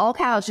again, all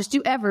cows, just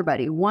do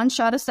everybody one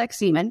shot of sex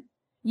semen.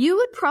 You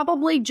would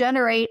probably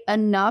generate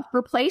enough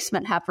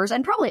replacement heifers,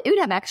 and probably it would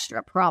have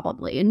extra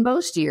probably in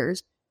most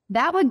years.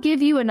 That would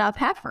give you enough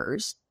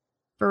heifers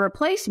for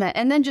replacement,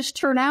 and then just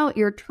turn out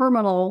your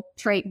terminal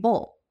trait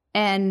bull.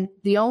 And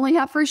the only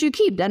heifers you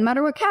keep, doesn't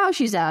matter what cow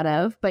she's out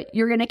of, but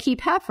you're going to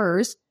keep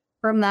heifers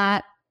from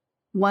that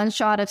one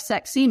shot of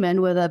sex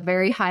semen with a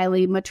very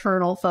highly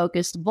maternal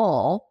focused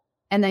bull.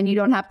 And then you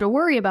don't have to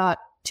worry about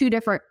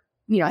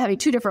having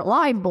two different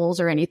live bulls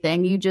or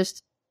anything. You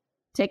just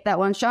take that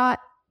one shot,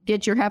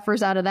 get your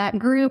heifers out of that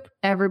group.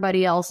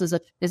 Everybody else is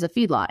a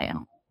feedlot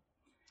animal.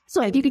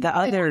 So if you can,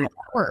 that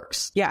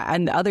works. Yeah.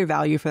 And the other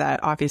value for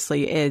that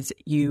obviously is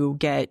you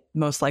get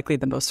most likely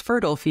the most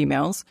fertile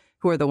females,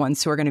 who are the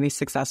ones who are going to be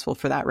successful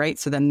for that, right?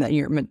 So then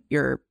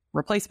your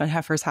replacement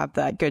heifers have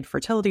that good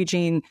fertility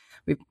gene.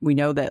 We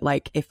know that,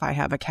 like, if I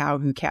have a cow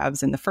who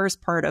calves in the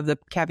first part of the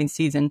calving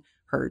season,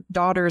 her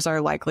daughters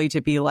are likely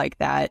to be like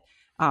that.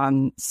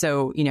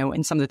 So,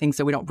 and some of the things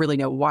that we don't really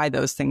know why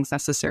those things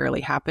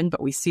necessarily happen,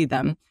 but we see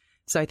them.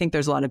 So I think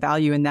there's a lot of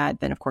value in that.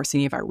 Then, of course,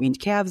 any of our weaned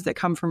calves that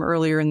come from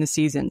earlier in the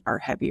season are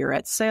heavier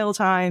at sale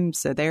time.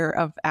 So they're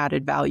of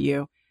added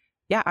value.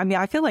 Yeah, I mean,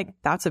 I feel like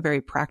that's a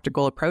very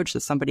practical approach that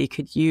somebody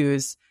could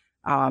use.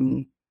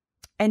 And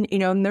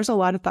there's a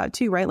lot of thought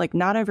too, right? Like,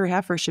 not every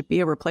heifer should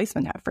be a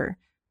replacement heifer,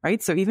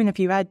 right? So even if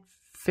you had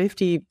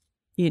 50,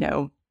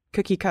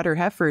 cookie cutter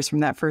heifers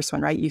from that first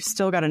one, right? You've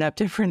still got enough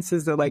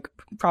differences that, like,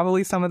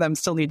 probably some of them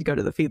still need to go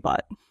to the feedlot.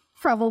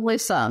 Probably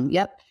some.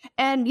 Yep.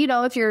 And,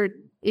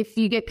 if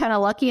you get kind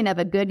of lucky and have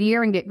a good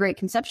year and get great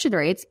conception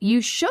rates,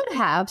 you should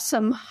have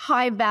some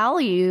high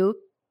value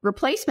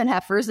replacement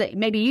heifers that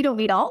maybe you don't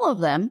need all of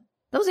them.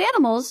 Those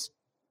animals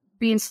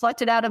being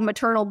selected out of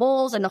maternal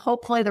bulls and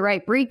hopefully the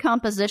right breed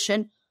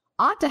composition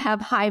ought to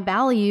have high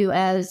value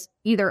as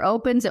either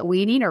opens at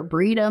weaning or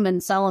breed them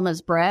and sell them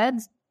as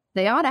breds.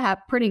 They ought to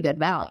have pretty good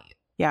value.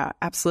 Yeah,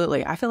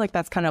 absolutely. I feel like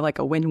that's kind of like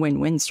a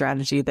win-win-win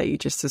strategy that you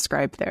just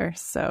described there.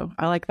 So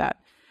I like that.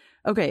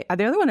 Okay.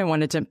 The other one I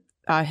wanted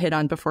to hit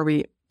on before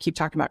we keep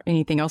talking about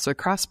anything else with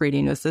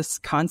crossbreeding is this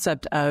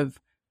concept of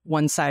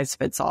one size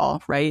fits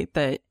all, right?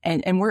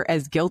 And we're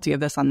as guilty of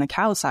this on the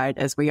cow side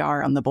as we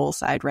are on the bull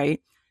side, right?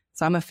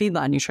 So I'm a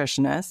feedlot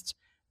nutritionist,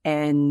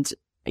 and,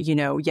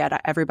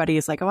 yet everybody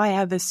is like, oh, I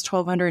have this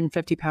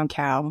 1,250 pound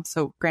cow.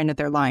 So granted,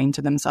 they're lying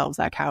to themselves.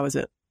 That cow is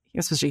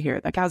especially here,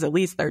 that cow's at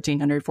least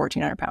 1,300,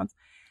 1,400 pounds.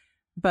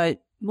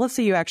 But let's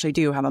say you actually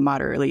do have a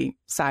moderately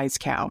sized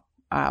cow.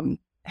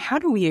 How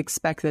do we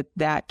expect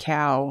that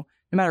cow,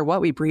 no matter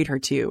what we breed her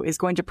to, is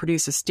going to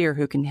produce a steer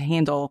who can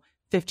handle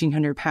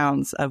 1,500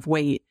 pounds of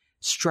weight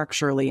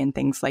structurally and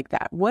things like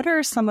that? What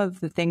are some of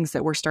the things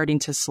that we're starting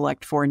to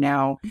select for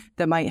now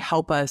that might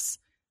help us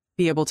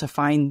be able to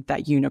find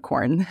that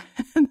unicorn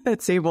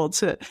that's able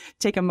to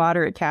take a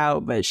moderate cow,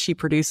 but she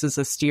produces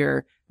a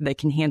steer that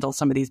can handle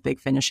some of these big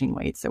finishing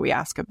weights that we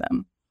ask of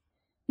them?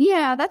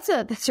 Yeah, that's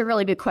a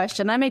really good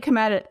question. I may come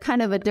at it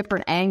kind of a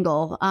different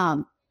angle.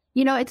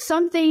 It's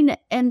something,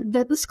 and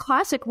this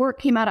classic work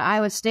came out of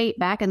Iowa State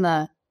back in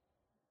the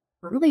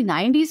early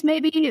 90s,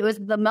 maybe. It was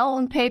the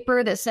Melton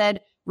paper that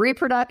said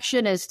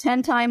reproduction is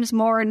 10 times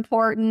more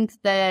important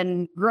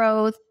than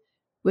growth,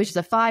 which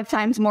is 5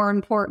 times more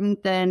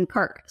important than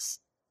carcass,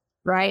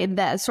 right? And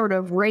that sort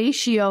of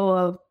ratio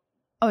of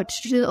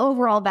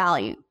overall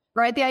value.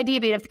 right? The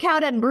idea being if the cow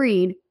doesn't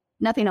breed,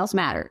 nothing else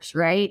matters,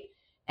 right?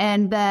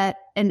 And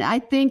I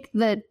think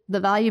that the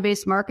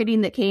value-based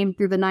marketing that came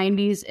through the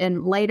 90s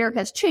and later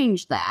has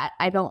changed that.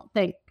 I don't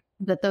think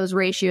that those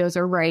ratios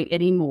are right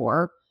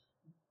anymore.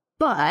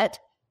 But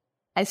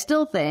I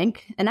still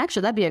think, and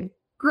actually that'd be a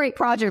great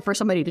project for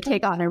somebody to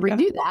take on and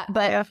redo that.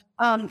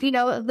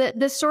 But,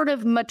 this sort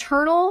of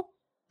maternal,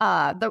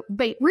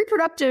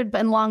 reproductive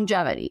and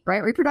longevity,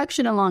 right?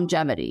 Reproduction and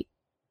longevity.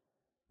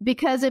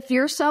 Because if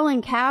you're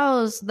selling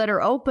cows that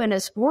are open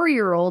as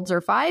 4-year-olds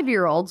or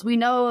 5-year-olds, we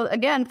know,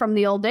 again, from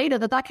the old data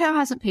that cow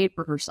hasn't paid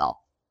for herself,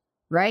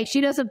 right?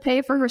 She doesn't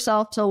pay for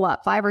herself till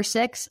 5 or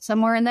 6,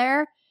 somewhere in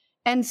there.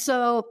 And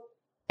so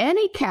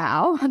any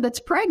cow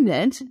that's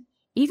pregnant,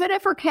 even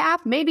if her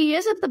calf maybe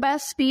isn't the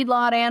best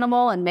feedlot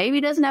animal and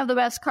maybe doesn't have the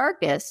best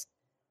carcass,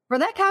 for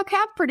that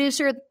cow-calf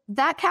producer,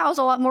 that cow's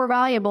a lot more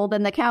valuable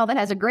than the cow that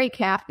has a great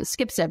calf that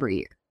skips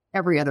every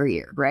other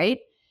year, right?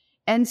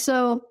 And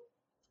so...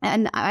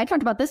 And I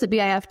talked about this at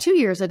BIF 2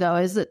 years ago,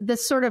 is that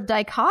this sort of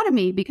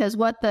dichotomy, because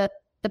what the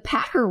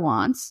packer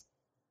wants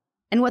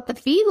and what the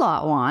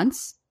feedlot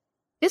wants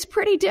is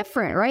pretty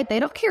different, right? They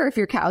don't care if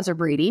your cows are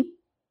breeding.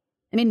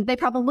 I mean, they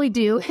probably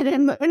do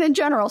in a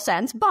general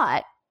sense,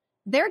 but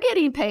they're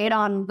getting paid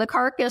on the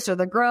carcass or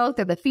the growth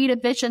or the feed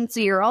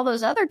efficiency or all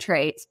those other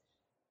traits.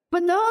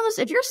 But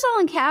if you're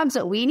selling calves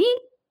at weaning,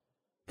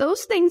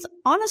 those things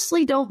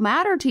honestly don't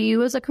matter to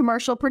you as a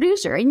commercial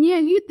producer. And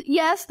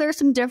yes, there's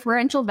some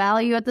differential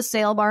value at the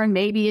sale barn.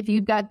 Maybe if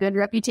you've got good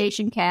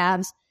reputation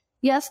calves,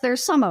 yes,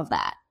 there's some of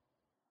that.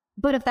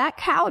 But if that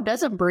cow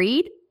doesn't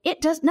breed,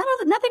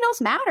 nothing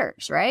else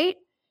matters, right?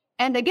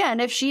 And again,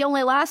 if she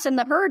only lasts in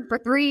the herd for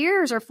 3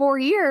 years or 4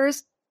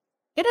 years,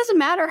 it doesn't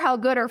matter how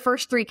good her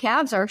first 3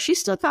 calves are. She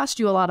still costs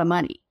you a lot of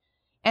money.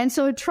 And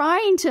so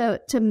trying to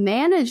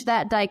manage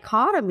that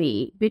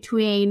dichotomy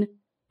between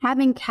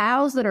having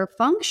cows that are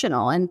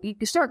functional, and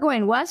you start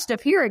going west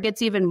of here, it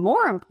gets even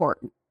more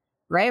important,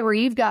 right? Where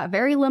you've got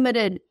very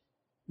limited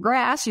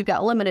grass, you've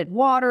got limited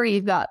water,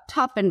 you've got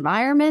tough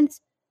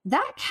environments.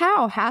 That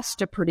cow has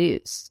to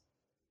produce.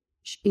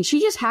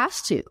 She just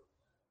has to.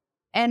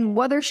 And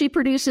whether she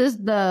produces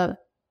the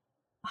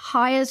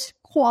highest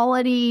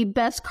quality,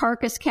 best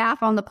carcass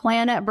calf on the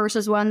planet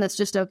versus one that's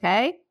just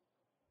okay,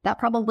 that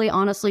probably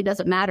honestly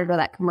doesn't matter to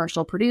that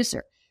commercial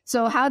producer.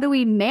 So how do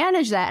we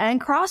manage that? And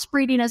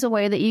crossbreeding is a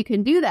way that you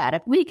can do that.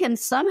 If we can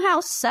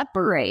somehow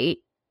separate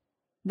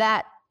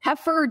that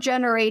heifer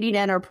generating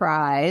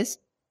enterprise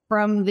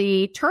from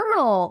the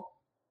terminal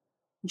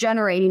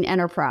generating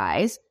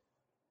enterprise,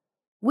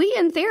 we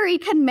in theory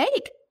can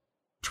make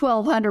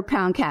 1,200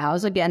 pound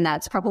cows. Again,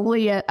 that's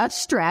probably a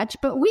stretch,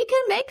 but we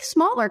can make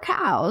smaller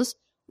cows.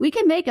 We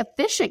can make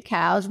efficient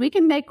cows. We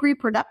can make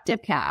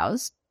reproductive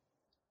cows.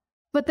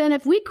 But then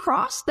if we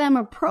cross them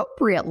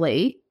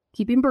appropriately,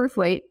 keeping birth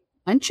weight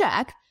in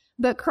check,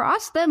 but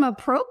cross them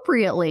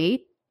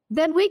appropriately,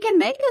 then we can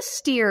make a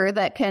steer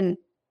that can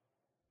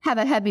have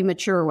a heavy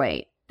mature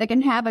weight, that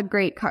can have a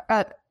great,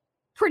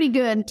 pretty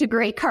good to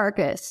great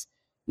carcass.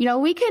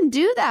 We can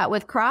do that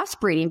with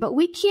crossbreeding, but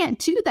we can't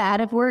do that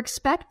if we're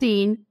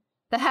expecting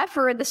the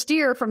heifer and the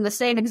steer from the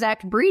same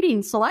exact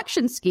breeding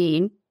selection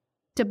scheme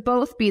to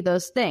both be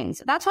those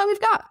things. That's why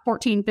we've got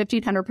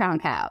 1,500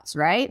 pound cows,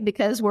 right?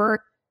 Because we're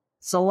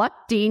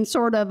selecting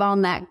sort of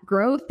on that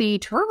growthy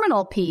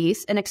terminal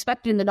piece and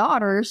expecting the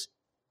daughters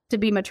to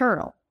be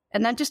maternal.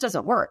 And that just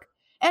doesn't work.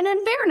 And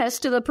in fairness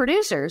to the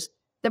producers,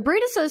 the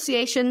breed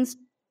associations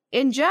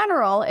in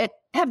general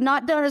have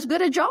not done as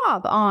good a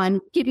job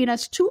on giving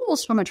us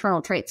tools for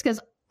maternal traits,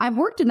 because I've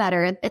worked in that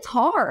area. It's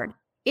hard.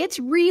 It's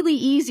really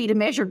easy to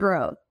measure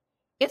growth.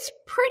 It's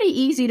pretty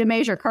easy to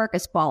measure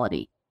carcass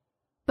quality.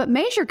 But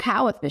measure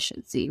cow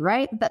efficiency,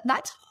 right?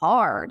 That's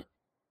hard.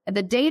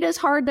 The data is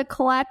hard to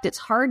collect. It's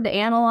hard to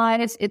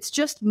analyze. It's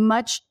just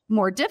much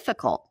more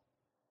difficult.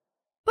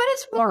 But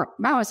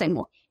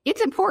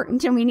it's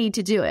important and we need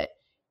to do it.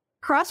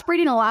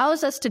 Crossbreeding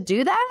allows us to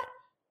do that,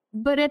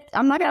 but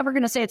I'm not ever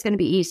going to say it's going to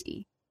be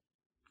easy.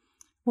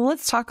 Well,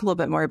 let's talk a little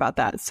bit more about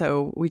that.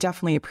 So we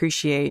definitely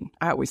appreciate,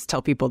 I always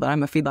tell people that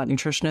I'm a feedlot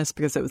nutritionist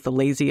because it was the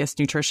laziest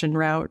nutrition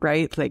route,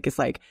 right? It's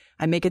like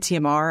I make a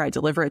TMR, I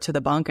deliver it to the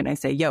bunk and I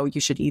say, yo,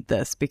 you should eat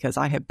this because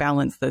I have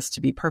balanced this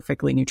to be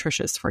perfectly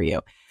nutritious for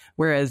you.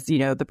 Whereas,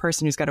 the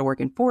person who's got to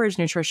work in forage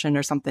nutrition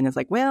or something is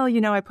like, well,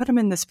 I put them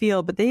in this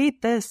field, but they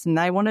ate this and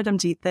I wanted them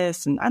to eat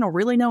this. And I don't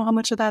really know how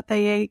much of that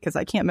they ate because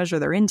I can't measure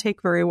their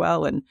intake very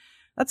well. And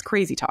that's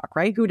crazy talk,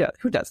 right? Who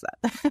does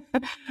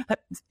that?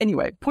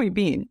 Anyway, point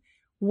being,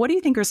 what do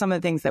you think are some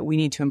of the things that we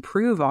need to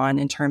improve on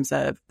in terms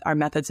of our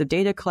methods of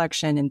data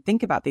collection and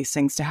think about these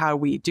things to how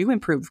we do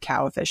improve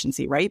cow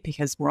efficiency, right?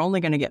 Because we're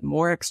only going to get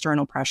more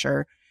external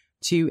pressure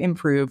to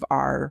improve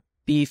our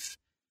beef,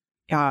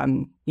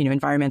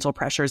 environmental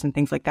pressures and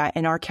things like that.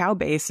 And our cow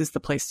base is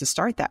the place to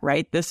start that,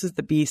 right? This is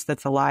the beast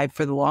that's alive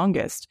for the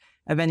longest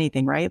of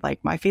anything, right?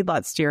 Like my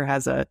feedlot steer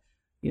has a,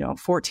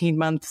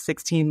 14-month,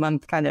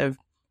 16-month kind of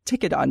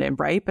ticket on him,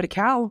 right? But a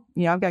cow,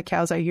 I've got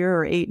cows out here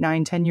are 8,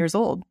 9, 10 years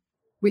old.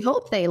 We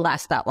hope they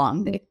last that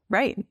long.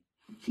 Right.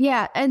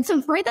 Yeah. And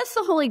so, right, that's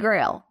the holy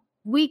grail.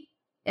 We,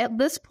 at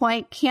this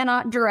point,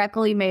 cannot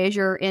directly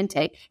measure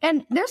intake.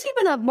 And there's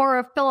even a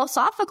more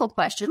philosophical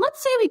question.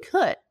 Let's say we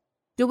could.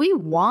 Do we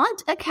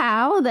want a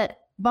cow that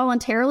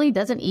voluntarily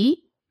doesn't eat?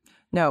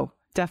 No,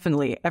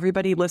 definitely.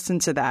 Everybody listen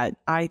to that.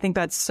 I think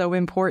that's so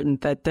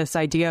important, that this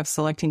idea of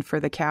selecting for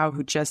the cow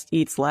who just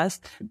eats less,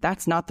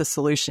 that's not the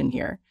solution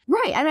here.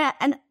 Right.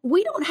 And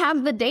we don't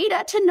have the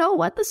data to know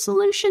what the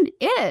solution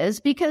is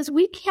because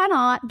we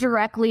cannot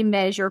directly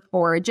measure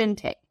forage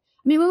intake.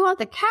 I mean, we want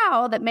the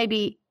cow that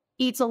maybe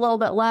eats a little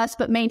bit less,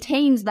 but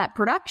maintains that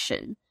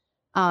production.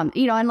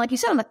 And like you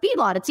said, on the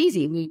feedlot, it's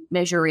easy. We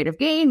measure rate of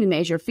gain, we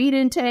measure feed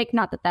intake.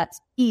 Not that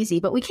that's easy,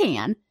 but we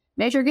can.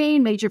 Measure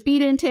gain, measure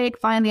feed intake,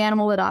 find the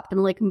animal that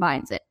optimally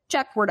combines it.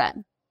 Check, we're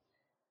done.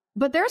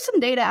 But there's some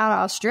data out of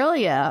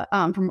Australia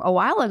from a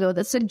while ago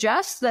that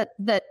suggests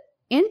that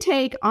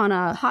intake on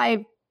a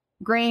high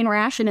grain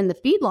ration in the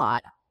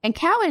feedlot and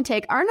cow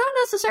intake are not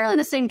necessarily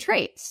the same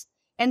traits.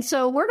 And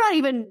so we're not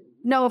even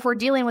know if we're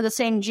dealing with the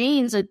same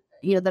genes that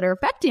are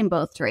affecting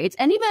both traits.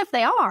 And even if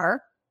they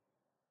are,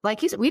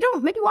 like you said, we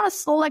don't maybe want to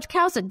select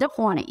cows that don't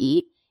want to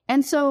eat.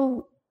 And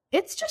so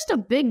it's just a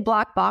big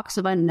black box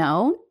of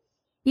unknown.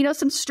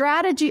 Some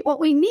strategy. What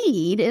we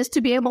need is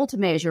to be able to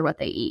measure what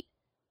they eat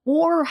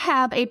or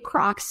have a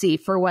proxy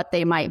for what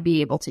they might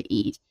be able to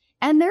eat.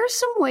 And there's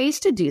some ways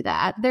to do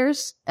that.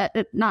 There's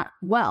not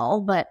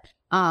well, but,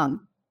 so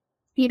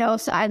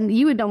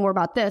you would know more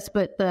about this,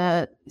 but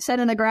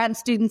sending the grad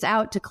students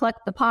out to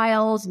collect the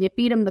piles and you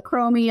feed them the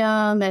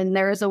chromium, and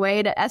there's a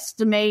way to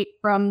estimate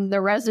from the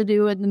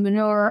residue in the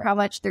manure how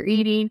much they're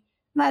eating.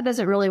 That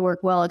doesn't really work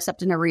well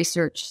except in a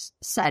research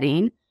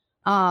setting.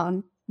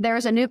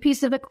 There's a new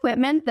piece of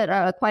equipment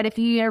that quite a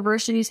few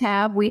universities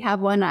have. We have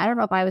one, I don't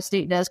know if Iowa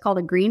State does, called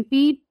a green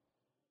feed.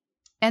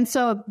 And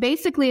so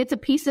basically it's a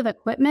piece of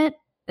equipment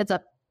that's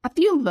a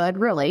fume hood,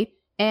 really,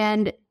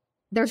 and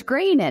there's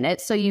grain in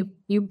it. So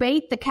you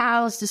bait the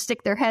cows to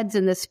stick their heads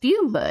in this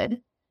fume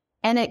hood,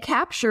 and it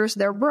captures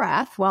their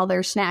breath while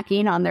they're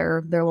snacking on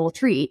their little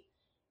treat.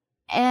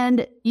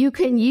 And you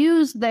can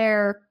use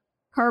their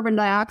carbon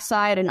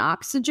dioxide and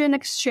oxygen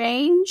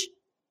exchange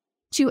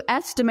to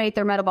estimate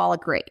their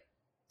metabolic rate.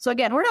 So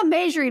again, we're not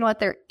measuring what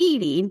they're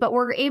eating, but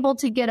we're able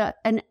to get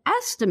an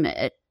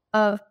estimate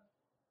of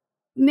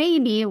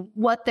maybe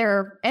what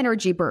their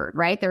energy burn,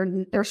 right?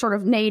 Their sort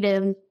of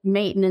native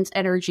maintenance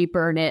energy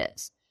burn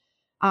is.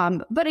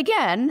 But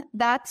again,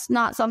 that's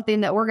not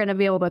something that we're going to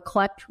be able to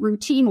collect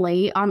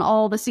routinely on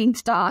all the seed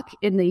stock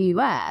in the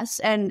U.S.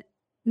 And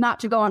not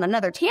to go on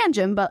another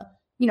tangent, but,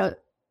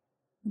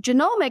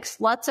 genomics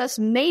lets us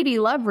maybe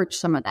leverage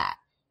some of that.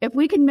 If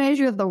we can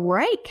measure the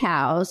right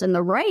cows and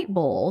the right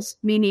bulls,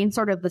 meaning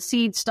sort of the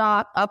seed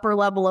stock upper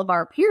level of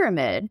our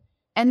pyramid,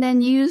 and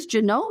then use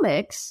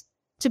genomics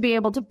to be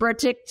able to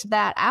predict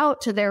that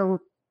out to their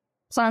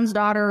sons,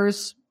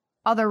 daughters,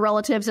 other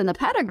relatives in the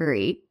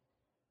pedigree,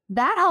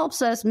 that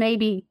helps us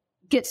maybe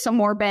get some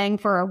more bang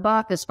for our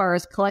buck as far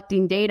as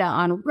collecting data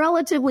on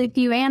relatively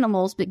few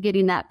animals, but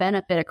getting that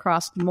benefit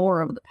across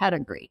more of the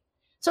pedigree.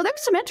 So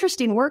there's some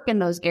interesting work in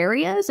those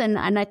areas, and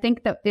I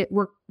think that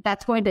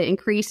that's going to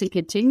increase and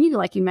continue.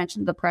 Like you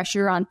mentioned, the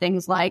pressure on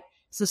things like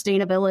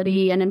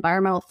sustainability and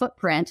environmental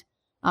footprint.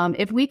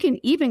 If we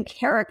can even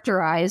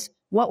characterize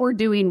what we're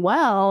doing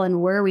well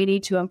and where we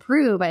need to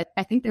improve,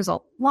 I think there's a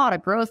lot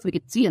of growth we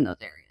could see in those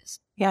areas.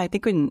 Yeah, I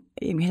think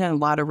you had a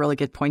lot of really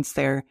good points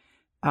there.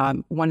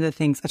 One of the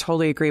things, I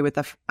totally agree with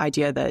the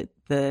idea that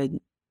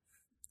the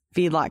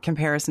feedlot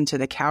comparison to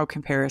the cow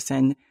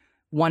comparison,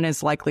 one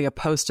is likely a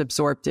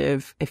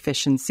post-absorptive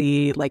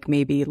efficiency, like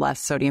maybe less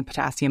sodium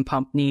potassium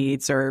pump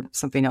needs or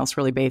something else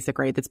really basic,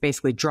 right? That's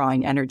basically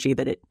drawing energy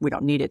that we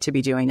don't need it to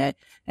be doing it.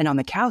 And on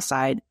the cow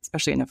side,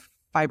 especially in a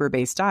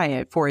fiber-based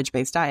diet,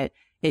 forage-based diet,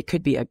 it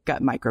could be a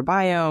gut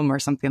microbiome or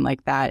something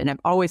like that. And I've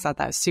always thought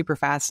that was super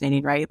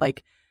fascinating, right?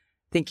 Like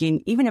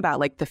thinking even about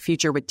like the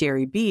future with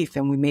dairy beef,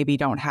 and we maybe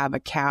don't have a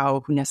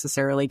cow who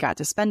necessarily got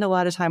to spend a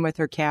lot of time with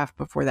her calf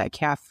before that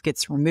calf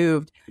gets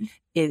removed.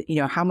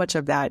 How much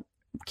of that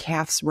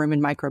calf's rumen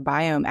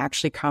microbiome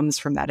actually comes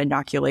from that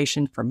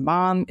inoculation from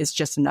mom? Is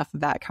just enough of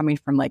that coming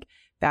from like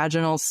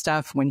vaginal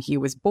stuff when he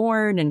was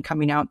born and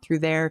coming out through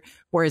there?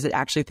 Or is it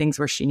actually things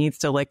where she needs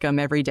to lick him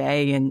every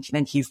day and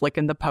then he's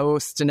licking the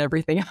post and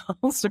everything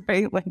else,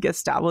 right? Like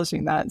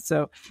establishing that.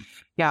 So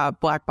yeah,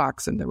 black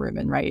box in the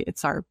rumen, right?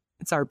 It's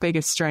our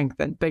biggest strength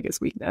and biggest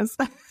weakness.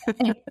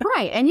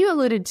 Right. And you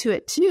alluded to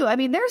it too. I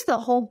mean, there's the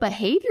whole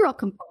behavioral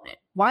component.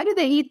 Why do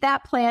they eat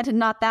that plant and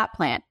not that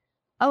plant?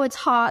 Oh, it's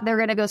hot. They're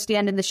going to go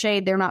stand in the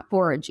shade. They're not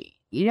foraging.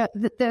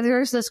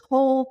 There's this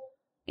whole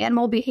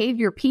animal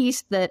behavior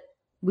piece that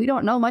we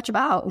don't know much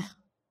about.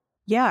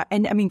 Yeah.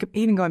 And I mean,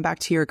 even going back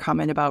to your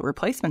comment about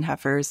replacement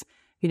heifers,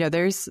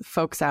 there's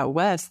folks out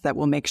west that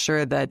will make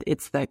sure that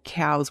it's the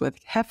cows with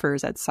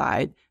heifers at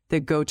side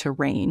that go to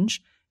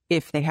range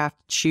if they have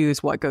to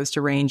choose what goes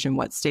to range and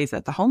what stays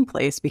at the home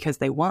place, because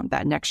they want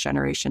that next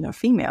generation of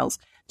females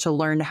to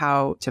learn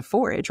how to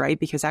forage, right?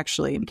 Because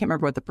actually, I can't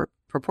remember what the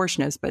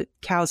proportion is, but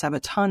cows have a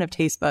ton of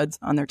taste buds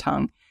on their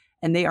tongue.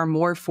 and they are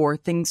more for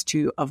things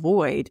to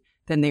avoid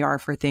than they are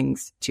for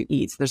things to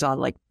eat. So there's a lot of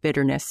like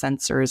bitterness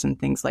sensors and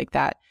things like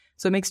that.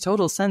 So it makes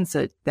total sense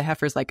that the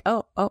heifer's like,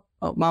 oh,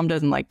 mom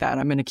doesn't like that.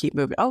 I'm going to keep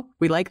moving. Oh,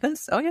 we like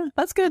this? Oh yeah,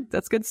 that's good.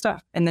 That's good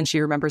stuff. And then she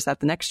remembers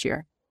that the next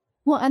year.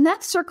 Well, and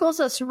that circles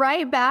us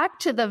right back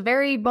to the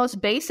very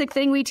most basic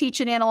thing we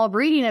teach in animal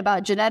breeding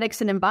about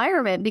genetics and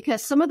environment,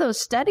 because some of those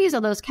studies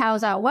of those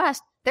cows out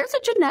west, there's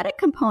a genetic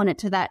component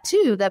to that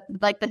too, that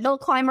like the hill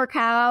climber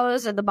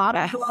cows and the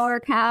bottom dweller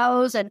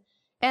cows. And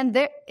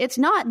it's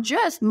not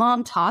just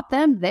mom taught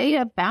them. They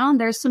have found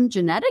there's some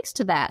genetics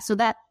to that. So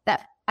that I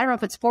don't know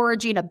if it's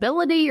foraging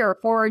ability or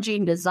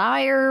foraging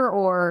desire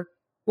or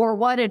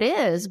what it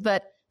is,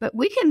 but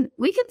we can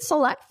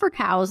select for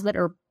cows that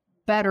are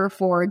better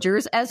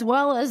foragers, as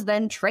well as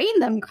then train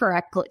them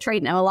correctly,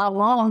 allow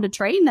long to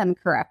train them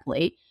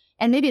correctly.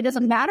 And maybe it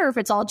doesn't matter if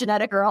it's all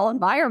genetic or all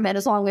environment,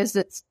 as long as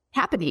it's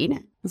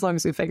happening. As long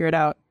as we figure it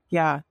out.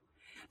 Yeah.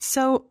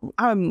 So,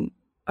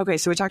 okay.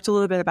 So we talked a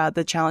little bit about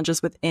the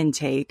challenges with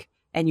intake,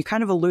 and you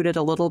kind of alluded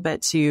a little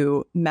bit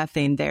to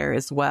methane there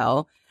as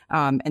well.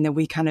 And then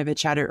we kind of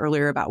chatted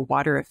earlier about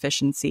water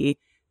efficiency.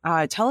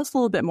 Tell us a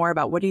little bit more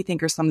about what do you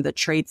think are some of the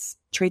traits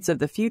of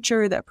the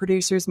future that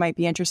producers might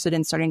be interested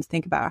in starting to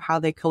think about how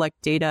they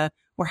collect data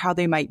or how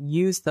they might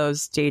use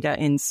those data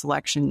in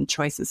selection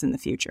choices in the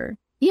future?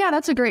 Yeah,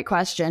 that's a great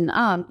question.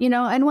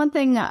 And one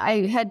thing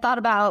I had thought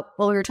about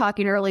while we were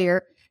talking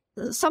earlier,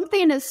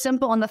 something as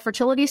simple on the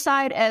fertility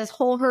side as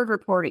whole herd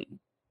reporting,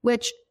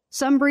 which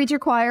some breeds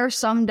require,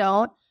 some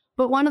don't.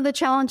 But one of the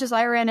challenges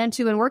I ran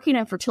into in working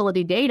in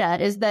fertility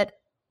data is that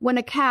when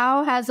a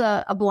cow has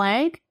a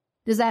blank,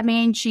 does that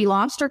mean she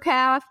lost her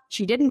calf,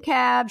 she didn't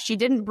calve, she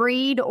didn't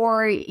breed,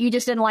 or you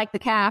just didn't like the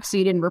calf, so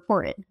you didn't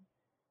report it?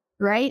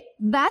 Right?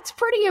 That's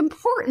pretty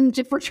important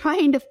if we're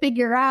trying to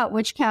figure out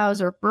which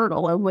cows are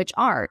fertile and which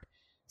aren't.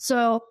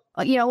 So,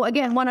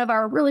 again, one of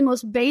our really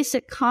most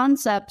basic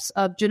concepts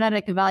of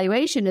genetic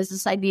evaluation is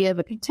this idea of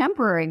a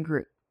contemporary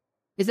group,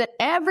 is that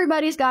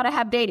everybody's got to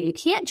have data. You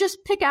can't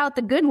just pick out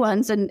the good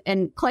ones and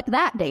collect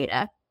that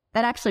data.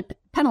 That actually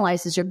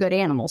penalizes your good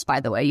animals,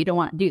 by the way. You don't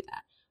want to do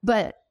that.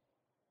 But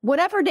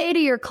whatever data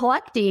you're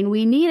collecting,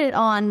 we need it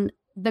on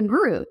the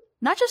group,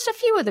 not just a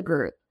few of the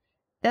group.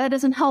 That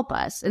doesn't help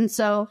us. And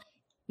so,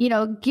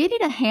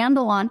 getting a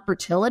handle on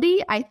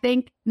fertility, I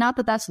think, not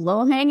that that's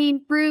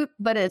low-hanging fruit,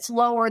 but it's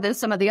lower than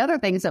some of the other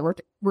things that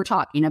we're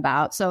talking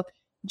about. So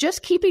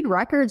just keeping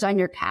records on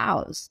your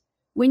cows.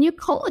 When you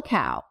cull a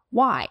cow,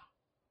 why?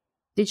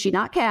 Did she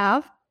not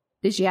calve?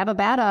 Did she have a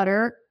bad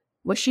udder?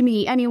 Was she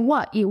meat?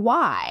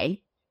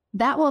 Why?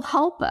 That will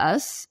help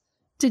us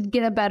to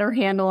get a better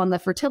handle on the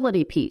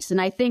fertility piece.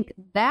 And I think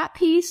that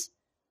piece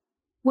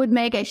would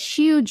make a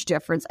huge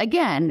difference.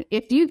 Again,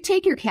 if you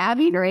take your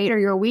calving rate or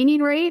your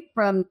weaning rate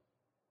from,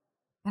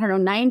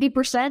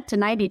 90% to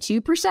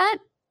 92%,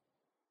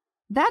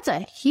 that's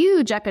a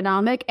huge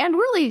economic and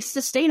really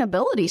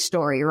sustainability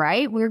story,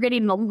 right? We're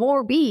getting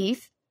more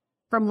beef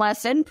from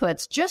less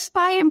inputs just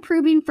by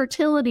improving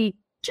fertility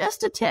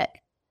just a tick.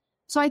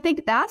 So I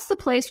think that's the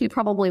place we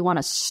probably want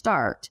to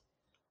start.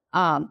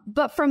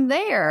 But from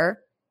there,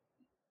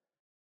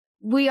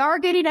 we are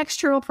getting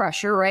external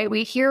pressure, right?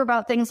 We hear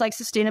about things like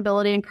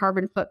sustainability and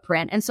carbon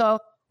footprint. And so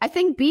I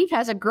think beef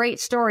has a great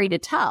story to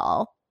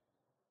tell,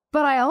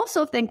 but I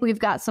also think we've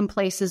got some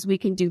places we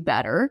can do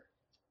better,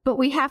 but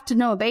we have to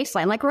know a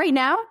baseline. Like right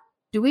now,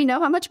 do we know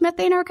how much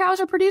methane our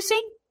cows are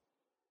producing?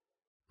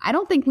 I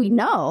don't think we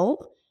know,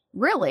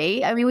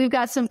 really. I mean, we've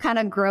got some kind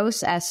of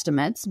gross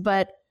estimates,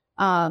 but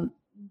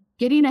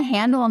getting a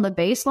handle on the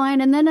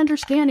baseline and then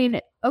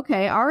understanding,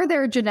 okay, are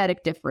there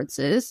genetic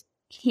differences?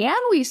 Can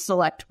we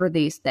select for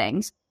these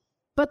things?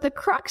 But the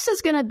crux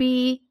is going to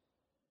be,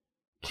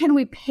 can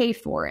we pay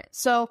for it?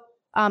 So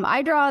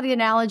I draw the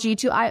analogy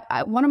to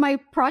one of my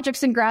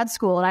projects in grad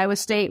school at Iowa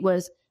State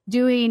was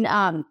doing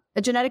a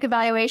genetic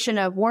evaluation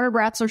of Warner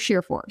Bratzler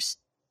shear force,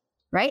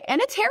 right?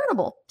 And it's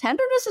heritable.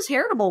 Tenderness is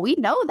heritable. We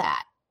know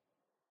that.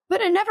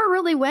 But it never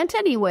really went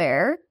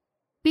anywhere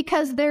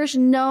because there's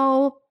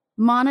no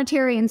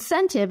monetary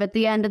incentive at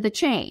the end of the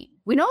chain.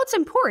 We know it's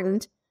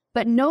important,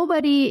 but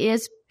nobody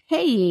is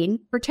paying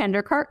for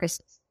tender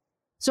carcasses.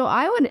 So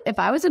if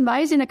I was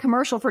advising a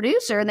commercial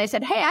producer and they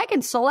said, hey, I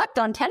can select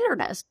on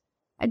tenderness,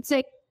 I'd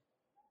say,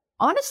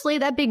 honestly,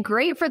 that'd be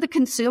great for the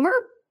consumer,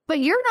 but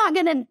you're not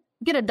going to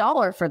get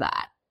 $1 for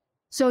that.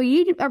 So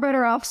you are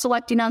better off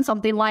selecting on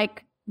something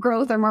like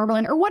growth or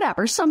marbling or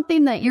whatever,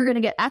 something that you're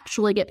going to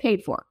actually get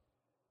paid for.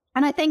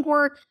 And I think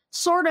we're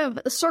sort of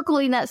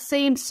circling that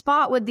same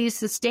spot with these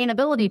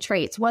sustainability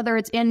traits, whether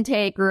it's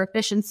intake or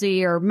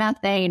efficiency or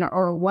methane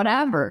or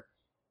whatever.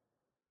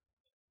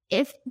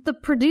 If the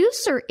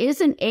producer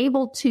isn't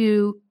able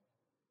to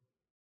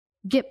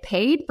get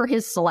paid for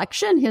his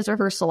or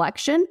her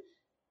selection,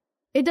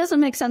 it doesn't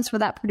make sense for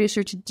that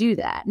producer to do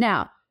that.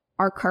 Now,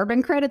 are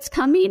carbon credits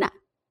coming?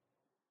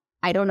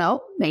 I don't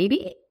know,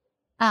 maybe.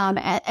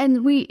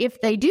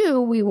 If they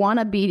do, we want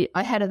to be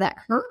ahead of that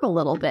curve a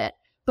little bit.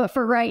 But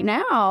for right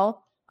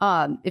now,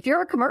 if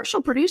you're a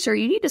commercial producer,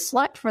 you need to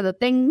select for the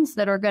things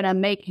that are going to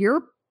make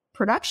your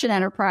production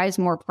enterprise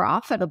more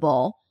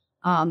profitable,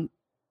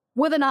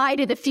 with an eye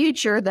to the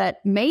future that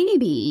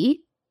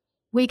maybe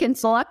we can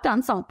select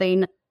on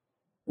something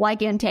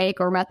like intake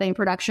or methane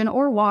production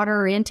or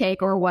water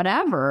intake or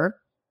whatever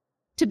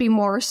to be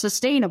more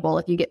sustainable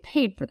if you get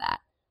paid for that.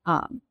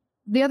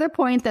 The other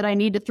point that I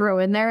need to throw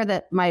in there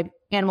that my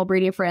animal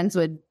breeding friends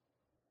would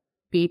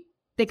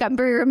think I'm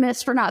very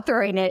remiss for not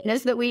throwing it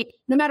is that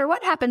no matter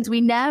what happens,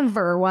 we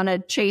never want to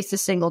chase a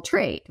single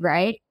trait,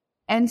 right?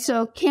 And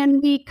so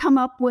can we come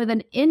up with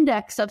an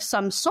index of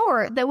some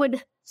sort that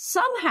would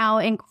somehow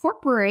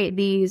incorporate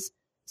these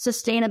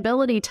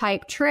sustainability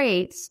type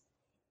traits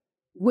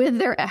with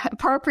their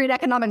appropriate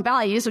economic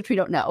values, which we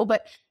don't know,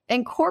 but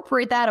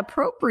incorporate that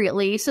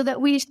appropriately so that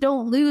we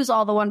don't lose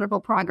all the wonderful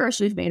progress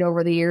we've made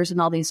over the years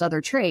and all these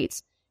other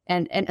traits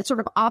and sort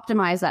of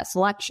optimize that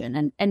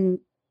selection. And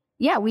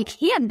yeah, we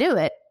can do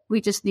it.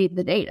 We just need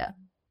the data.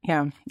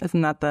 Yeah.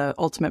 Isn't that the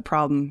ultimate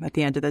problem at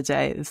the end of the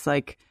day? It's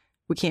like,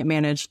 we can't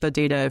manage the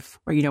data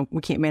we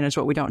can't manage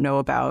what we don't know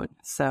about.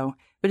 So,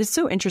 but it's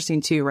so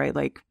interesting too, right?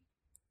 Like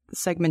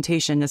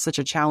segmentation is such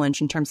a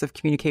challenge in terms of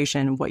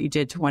communication, what you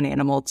did to one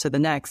animal to the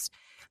next.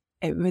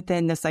 But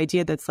then this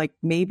idea that's like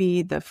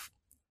maybe the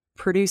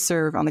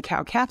producer on the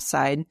cow-calf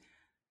side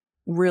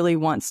really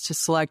wants to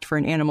select for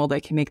an animal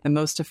that can make the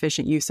most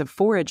efficient use of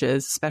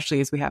forages,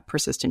 especially as we have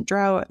persistent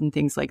drought and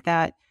things like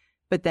that.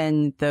 But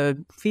then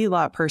the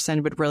feedlot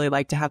person would really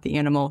like to have the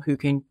animal who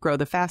can grow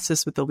the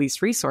fastest with the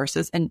least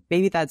resources. And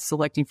maybe that's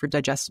selecting for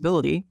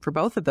digestibility for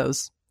both of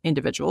those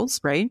individuals,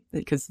 right?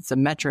 Because it's a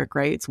metric,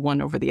 right? It's one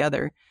over the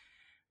other.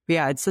 But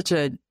yeah, it's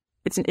an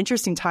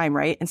interesting time,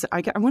 right? And so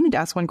I wanted to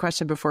ask one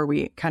question before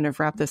we kind of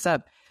wrap this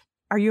up.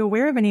 Are you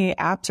aware of any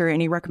apps or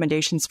any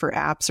recommendations for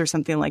apps or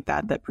something like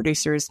that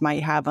producers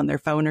might have on their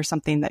phone or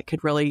something that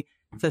could really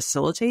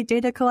facilitate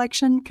data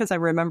collection? Because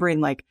I'm remembering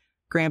like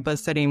Grandpa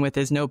sitting with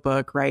his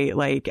notebook, right?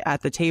 Like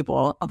at the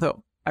table,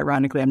 although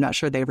ironically, I'm not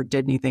sure they ever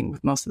did anything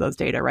with most of those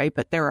data, right?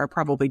 But there are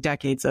probably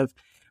decades of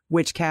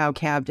which cow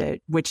calved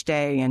at which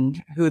day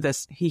and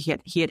he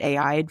had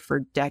AI'd for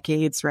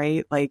decades,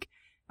 right? Like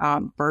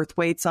birth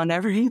weights on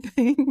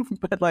everything,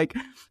 but like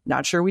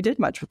not sure we did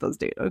much with those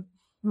data.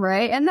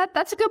 Right. And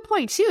that's a good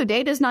point too.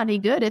 Data is not any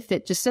good if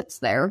it just sits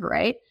there,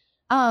 right?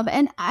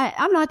 And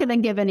I'm not going to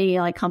give any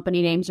like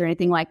company names or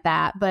anything like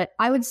that, but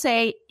I would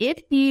say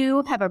if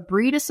you have a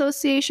breed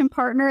association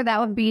partner, that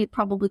would be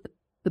probably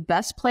the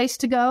best place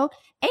to go.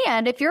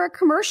 And if you're a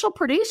commercial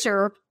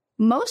producer,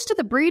 most of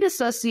the breed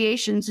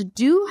associations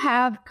do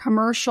have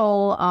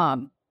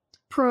commercial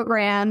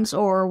programs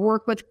or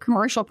work with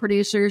commercial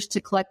producers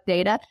to collect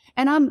data.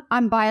 And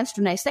I'm biased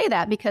when I say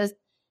that because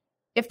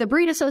if the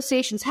breed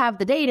associations have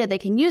the data, they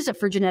can use it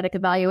for genetic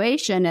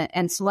evaluation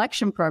and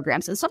selection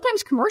programs. And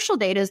sometimes commercial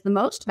data is the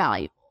most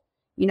valuable.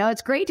 You know,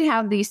 it's great to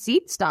have these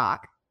seed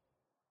stock,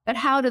 but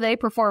how do they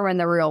perform in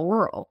the real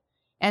world?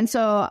 And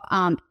so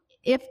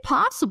if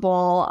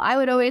possible, I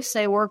would always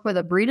say work with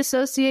a breed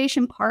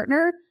association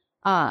partner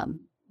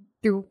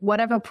through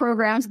whatever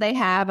programs they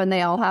have. And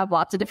they all have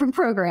lots of different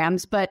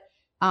programs, but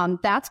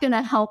that's going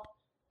to help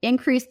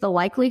increase the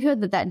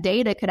likelihood that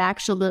data could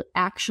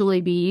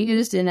actually be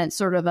used in a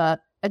sort of a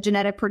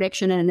genetic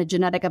prediction and a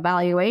genetic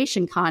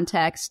evaluation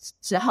context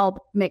to help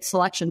make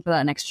selection for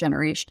that next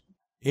generation.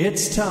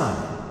 It's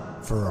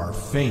time for our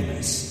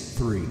famous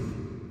 3.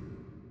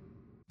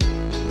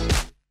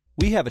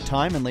 We have a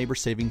time and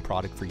labor-saving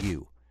product for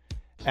you.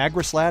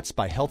 AgriSlats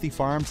by Healthy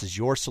Farms is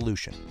your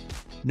solution.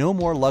 No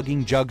more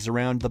lugging jugs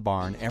around the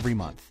barn every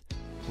month.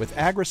 With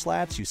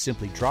AgriSlats, you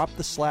simply drop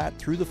the slat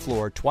through the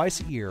floor twice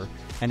a year,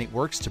 and it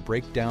works to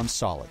break down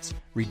solids,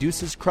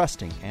 reduces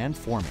crusting and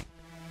forming.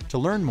 To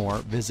learn more,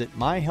 visit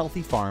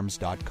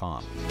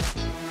myhealthyfarms.com.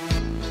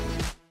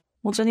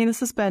 Well, Jenny, this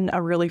has been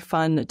a really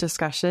fun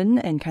discussion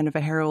and kind of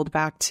a herald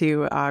back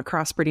to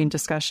crossbreeding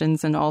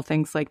discussions and all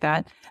things like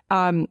that.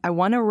 I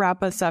want to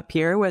wrap us up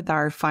here with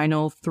our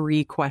final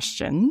 3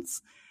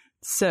 questions.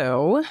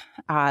 So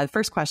the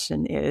first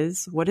question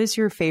is, what is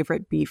your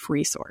favorite beef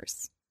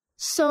resource?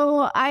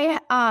 So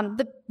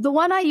the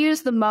one I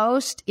use the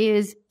most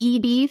is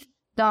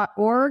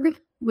ebeef.org,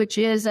 which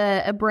is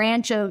a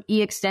branch of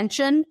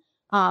eXtension,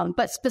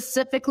 but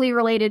specifically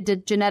related to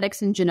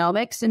genetics and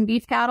genomics in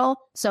beef cattle.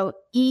 So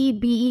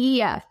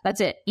ebeef, that's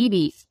it,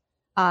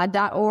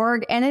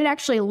 ebeef.org. And it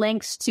actually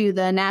links to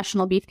the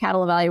National Beef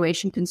Cattle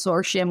Evaluation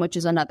Consortium, which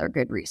is another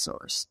good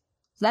resource.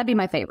 So that'd be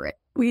my favorite.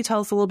 Will you tell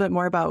us a little bit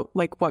more about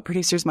like what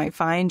producers might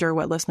find or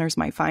what listeners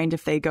might find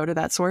if they go to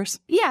that source?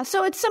 Yeah,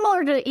 so it's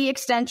similar to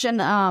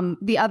eXtension,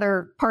 the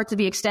other parts of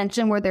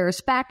eXtension where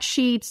there's fact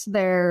sheets,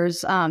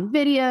 there's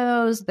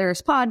videos,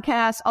 there's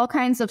podcasts, all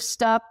kinds of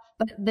stuff.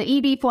 But the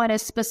eBeef one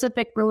is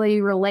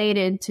specifically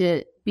related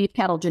to beef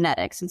cattle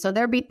genetics. And so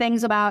there'd be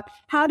things about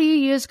how do you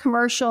use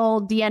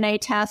commercial DNA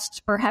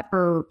tests for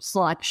heifer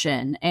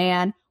selection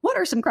and what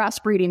are some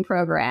crossbreeding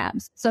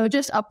programs? So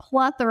just a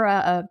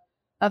plethora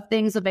of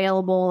things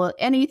available,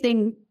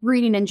 anything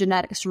breeding and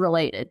genetics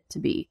related to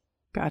beef.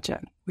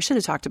 Gotcha. We should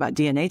have talked about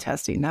DNA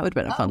testing. That would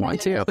have been a fun one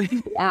too.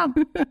 Yeah.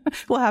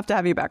 We'll have to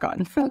have you back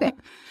on. Okay.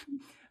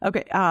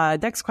 Okay.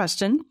 Next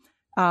question.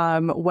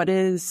 What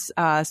is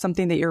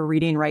something that you're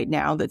reading right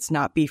now that's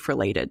not beef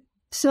related?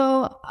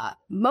 So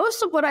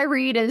most of what I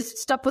read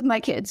is stuff with my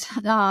kids.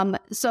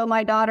 So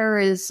my daughter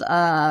is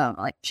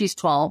she's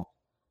 12,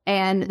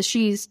 and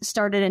she's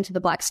started into the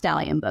Black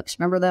Stallion books.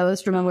 Remember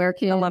those from when we were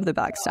kids? I love the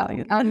Black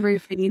Stallion. I'm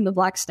reading the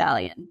Black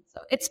Stallion.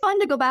 So it's fun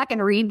to go back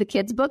and read the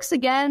kids' books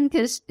again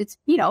because it's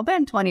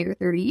been 20 or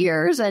 30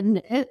 years,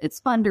 and it's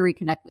fun to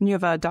reconnect. And you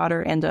have a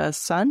daughter and a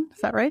son,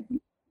 is that right?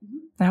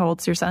 Mm-hmm. How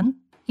old's your son?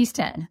 He's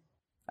 10.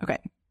 Okay,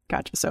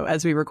 gotcha. So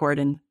as we record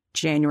in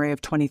January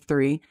of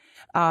 23,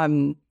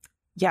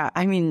 yeah,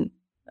 I mean,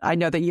 I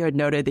know that you had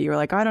noted that you were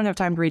like, oh, I don't have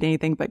time to read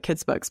anything but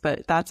kids' books,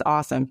 but that's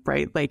awesome,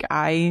 right? Like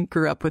I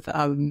grew up with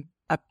a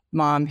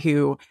mom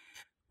who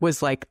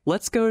was like,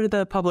 let's go to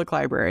the public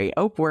library.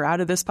 Oh, we're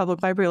out of this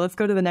public library. Let's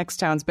go to the next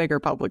town's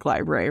bigger public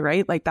library,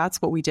 right? Like that's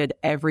what we did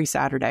every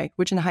Saturday,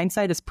 which in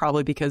hindsight is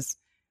probably because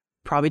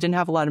probably didn't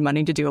have a lot of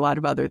money to do a lot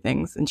of other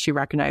things. And she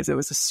recognized it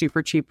was a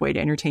super cheap way to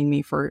entertain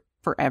me for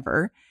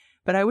forever.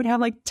 But I would have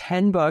like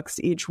 10 books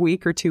each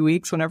week or 2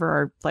 weeks whenever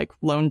our like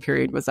loan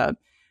period was up.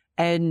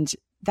 And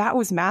that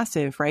was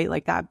massive, right?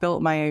 Like that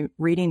built my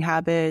reading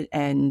habit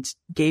and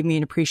gave me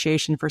an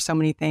appreciation for so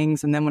many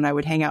things. And then when I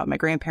would hang out at my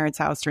grandparents'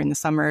 house during the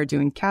summer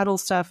doing cattle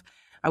stuff,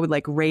 I would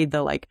like raid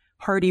the like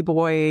Hardy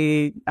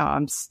Boy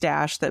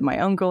stash that my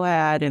uncle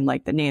had and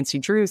like the Nancy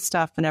Drew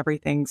stuff and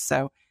everything.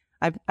 So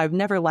I've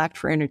never lacked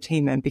for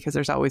entertainment because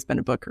there's always been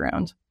a book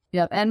around.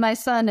 Yep. And my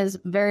son is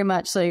very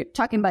much, so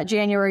talking about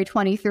January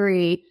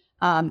 23,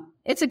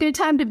 it's a good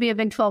time to be a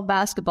Big 12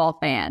 basketball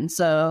fan.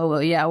 So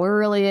yeah, we're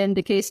really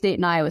into K-State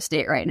and Iowa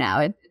State right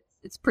now.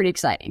 It's pretty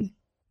exciting.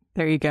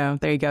 There you go.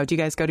 There you go. Do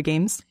you guys go to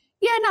games?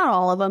 Yeah, not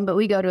all of them, but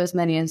we go to as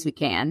many as we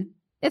can.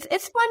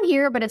 It's fun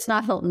here, but it's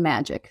not Hilton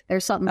Magic.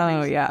 There's something.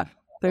 Oh yeah.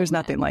 There's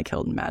nothing like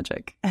Hilton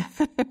Magic.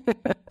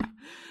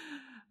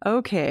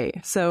 Okay.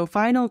 So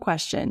final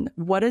question.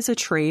 What is a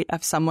trait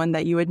of someone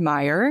that you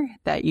admire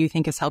that you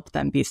think has helped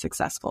them be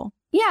successful?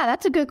 Yeah,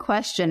 that's a good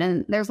question.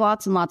 And there's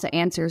lots and lots of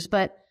answers,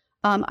 but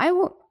I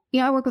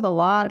work with a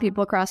lot of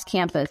people across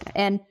campus,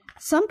 and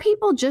some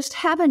people just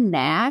have a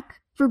knack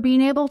for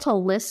being able to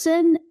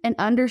listen and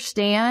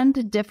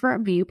understand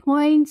different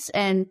viewpoints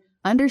and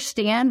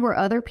understand where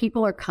other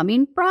people are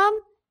coming from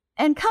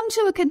and come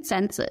to a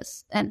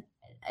consensus. And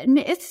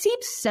it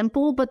seems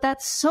simple, but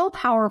that's so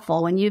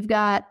powerful when you've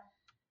got,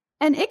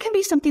 and it can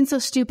be something so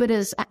stupid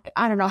as,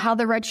 I don't know, how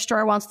the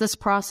registrar wants this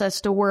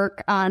process to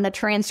work on a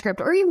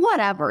transcript or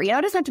whatever. It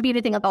doesn't have to be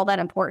anything all that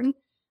important.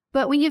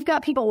 But when you've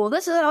got people, well,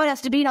 this is how it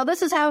has to be. No,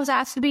 this is how it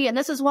has to be. And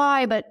this is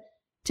why. But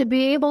to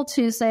be able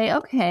to say,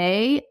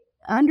 okay,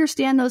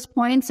 understand those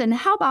points. And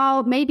how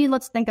about maybe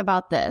let's think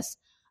about this.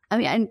 I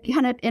mean, and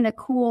kind of in a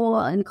cool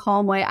and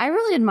calm way. I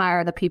really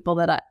admire the people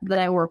that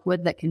I work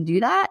with that can do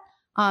that.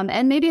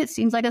 And maybe it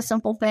seems like a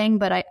simple thing,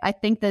 but I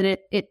think that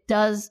it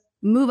does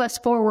move us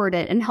forward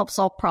and help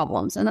solve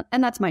problems. And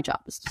that's my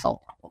job, is to solve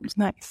problems.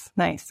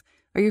 Nice.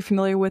 Are you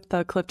familiar with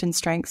the Clifton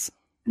Strengths?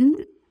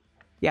 Mm-hmm.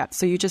 Yeah,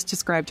 so you just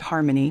described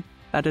harmony.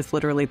 That is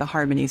literally the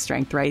harmony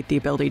strength, right? The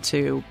ability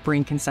to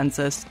bring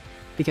consensus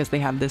because they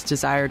have this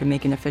desire to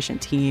make an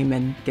efficient team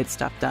and get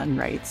stuff done,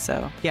 right?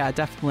 So yeah,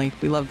 definitely.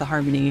 We love the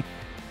harmony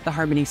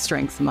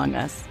strengths among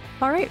us.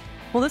 All right.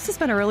 Well, this has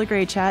been a really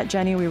great chat,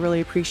 Jenny. We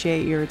really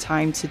appreciate your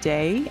time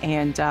today.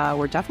 And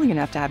we're definitely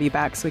going to have you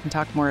back so we can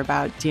talk more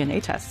about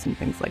DNA tests and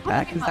things like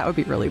that, because that would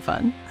be really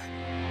fun.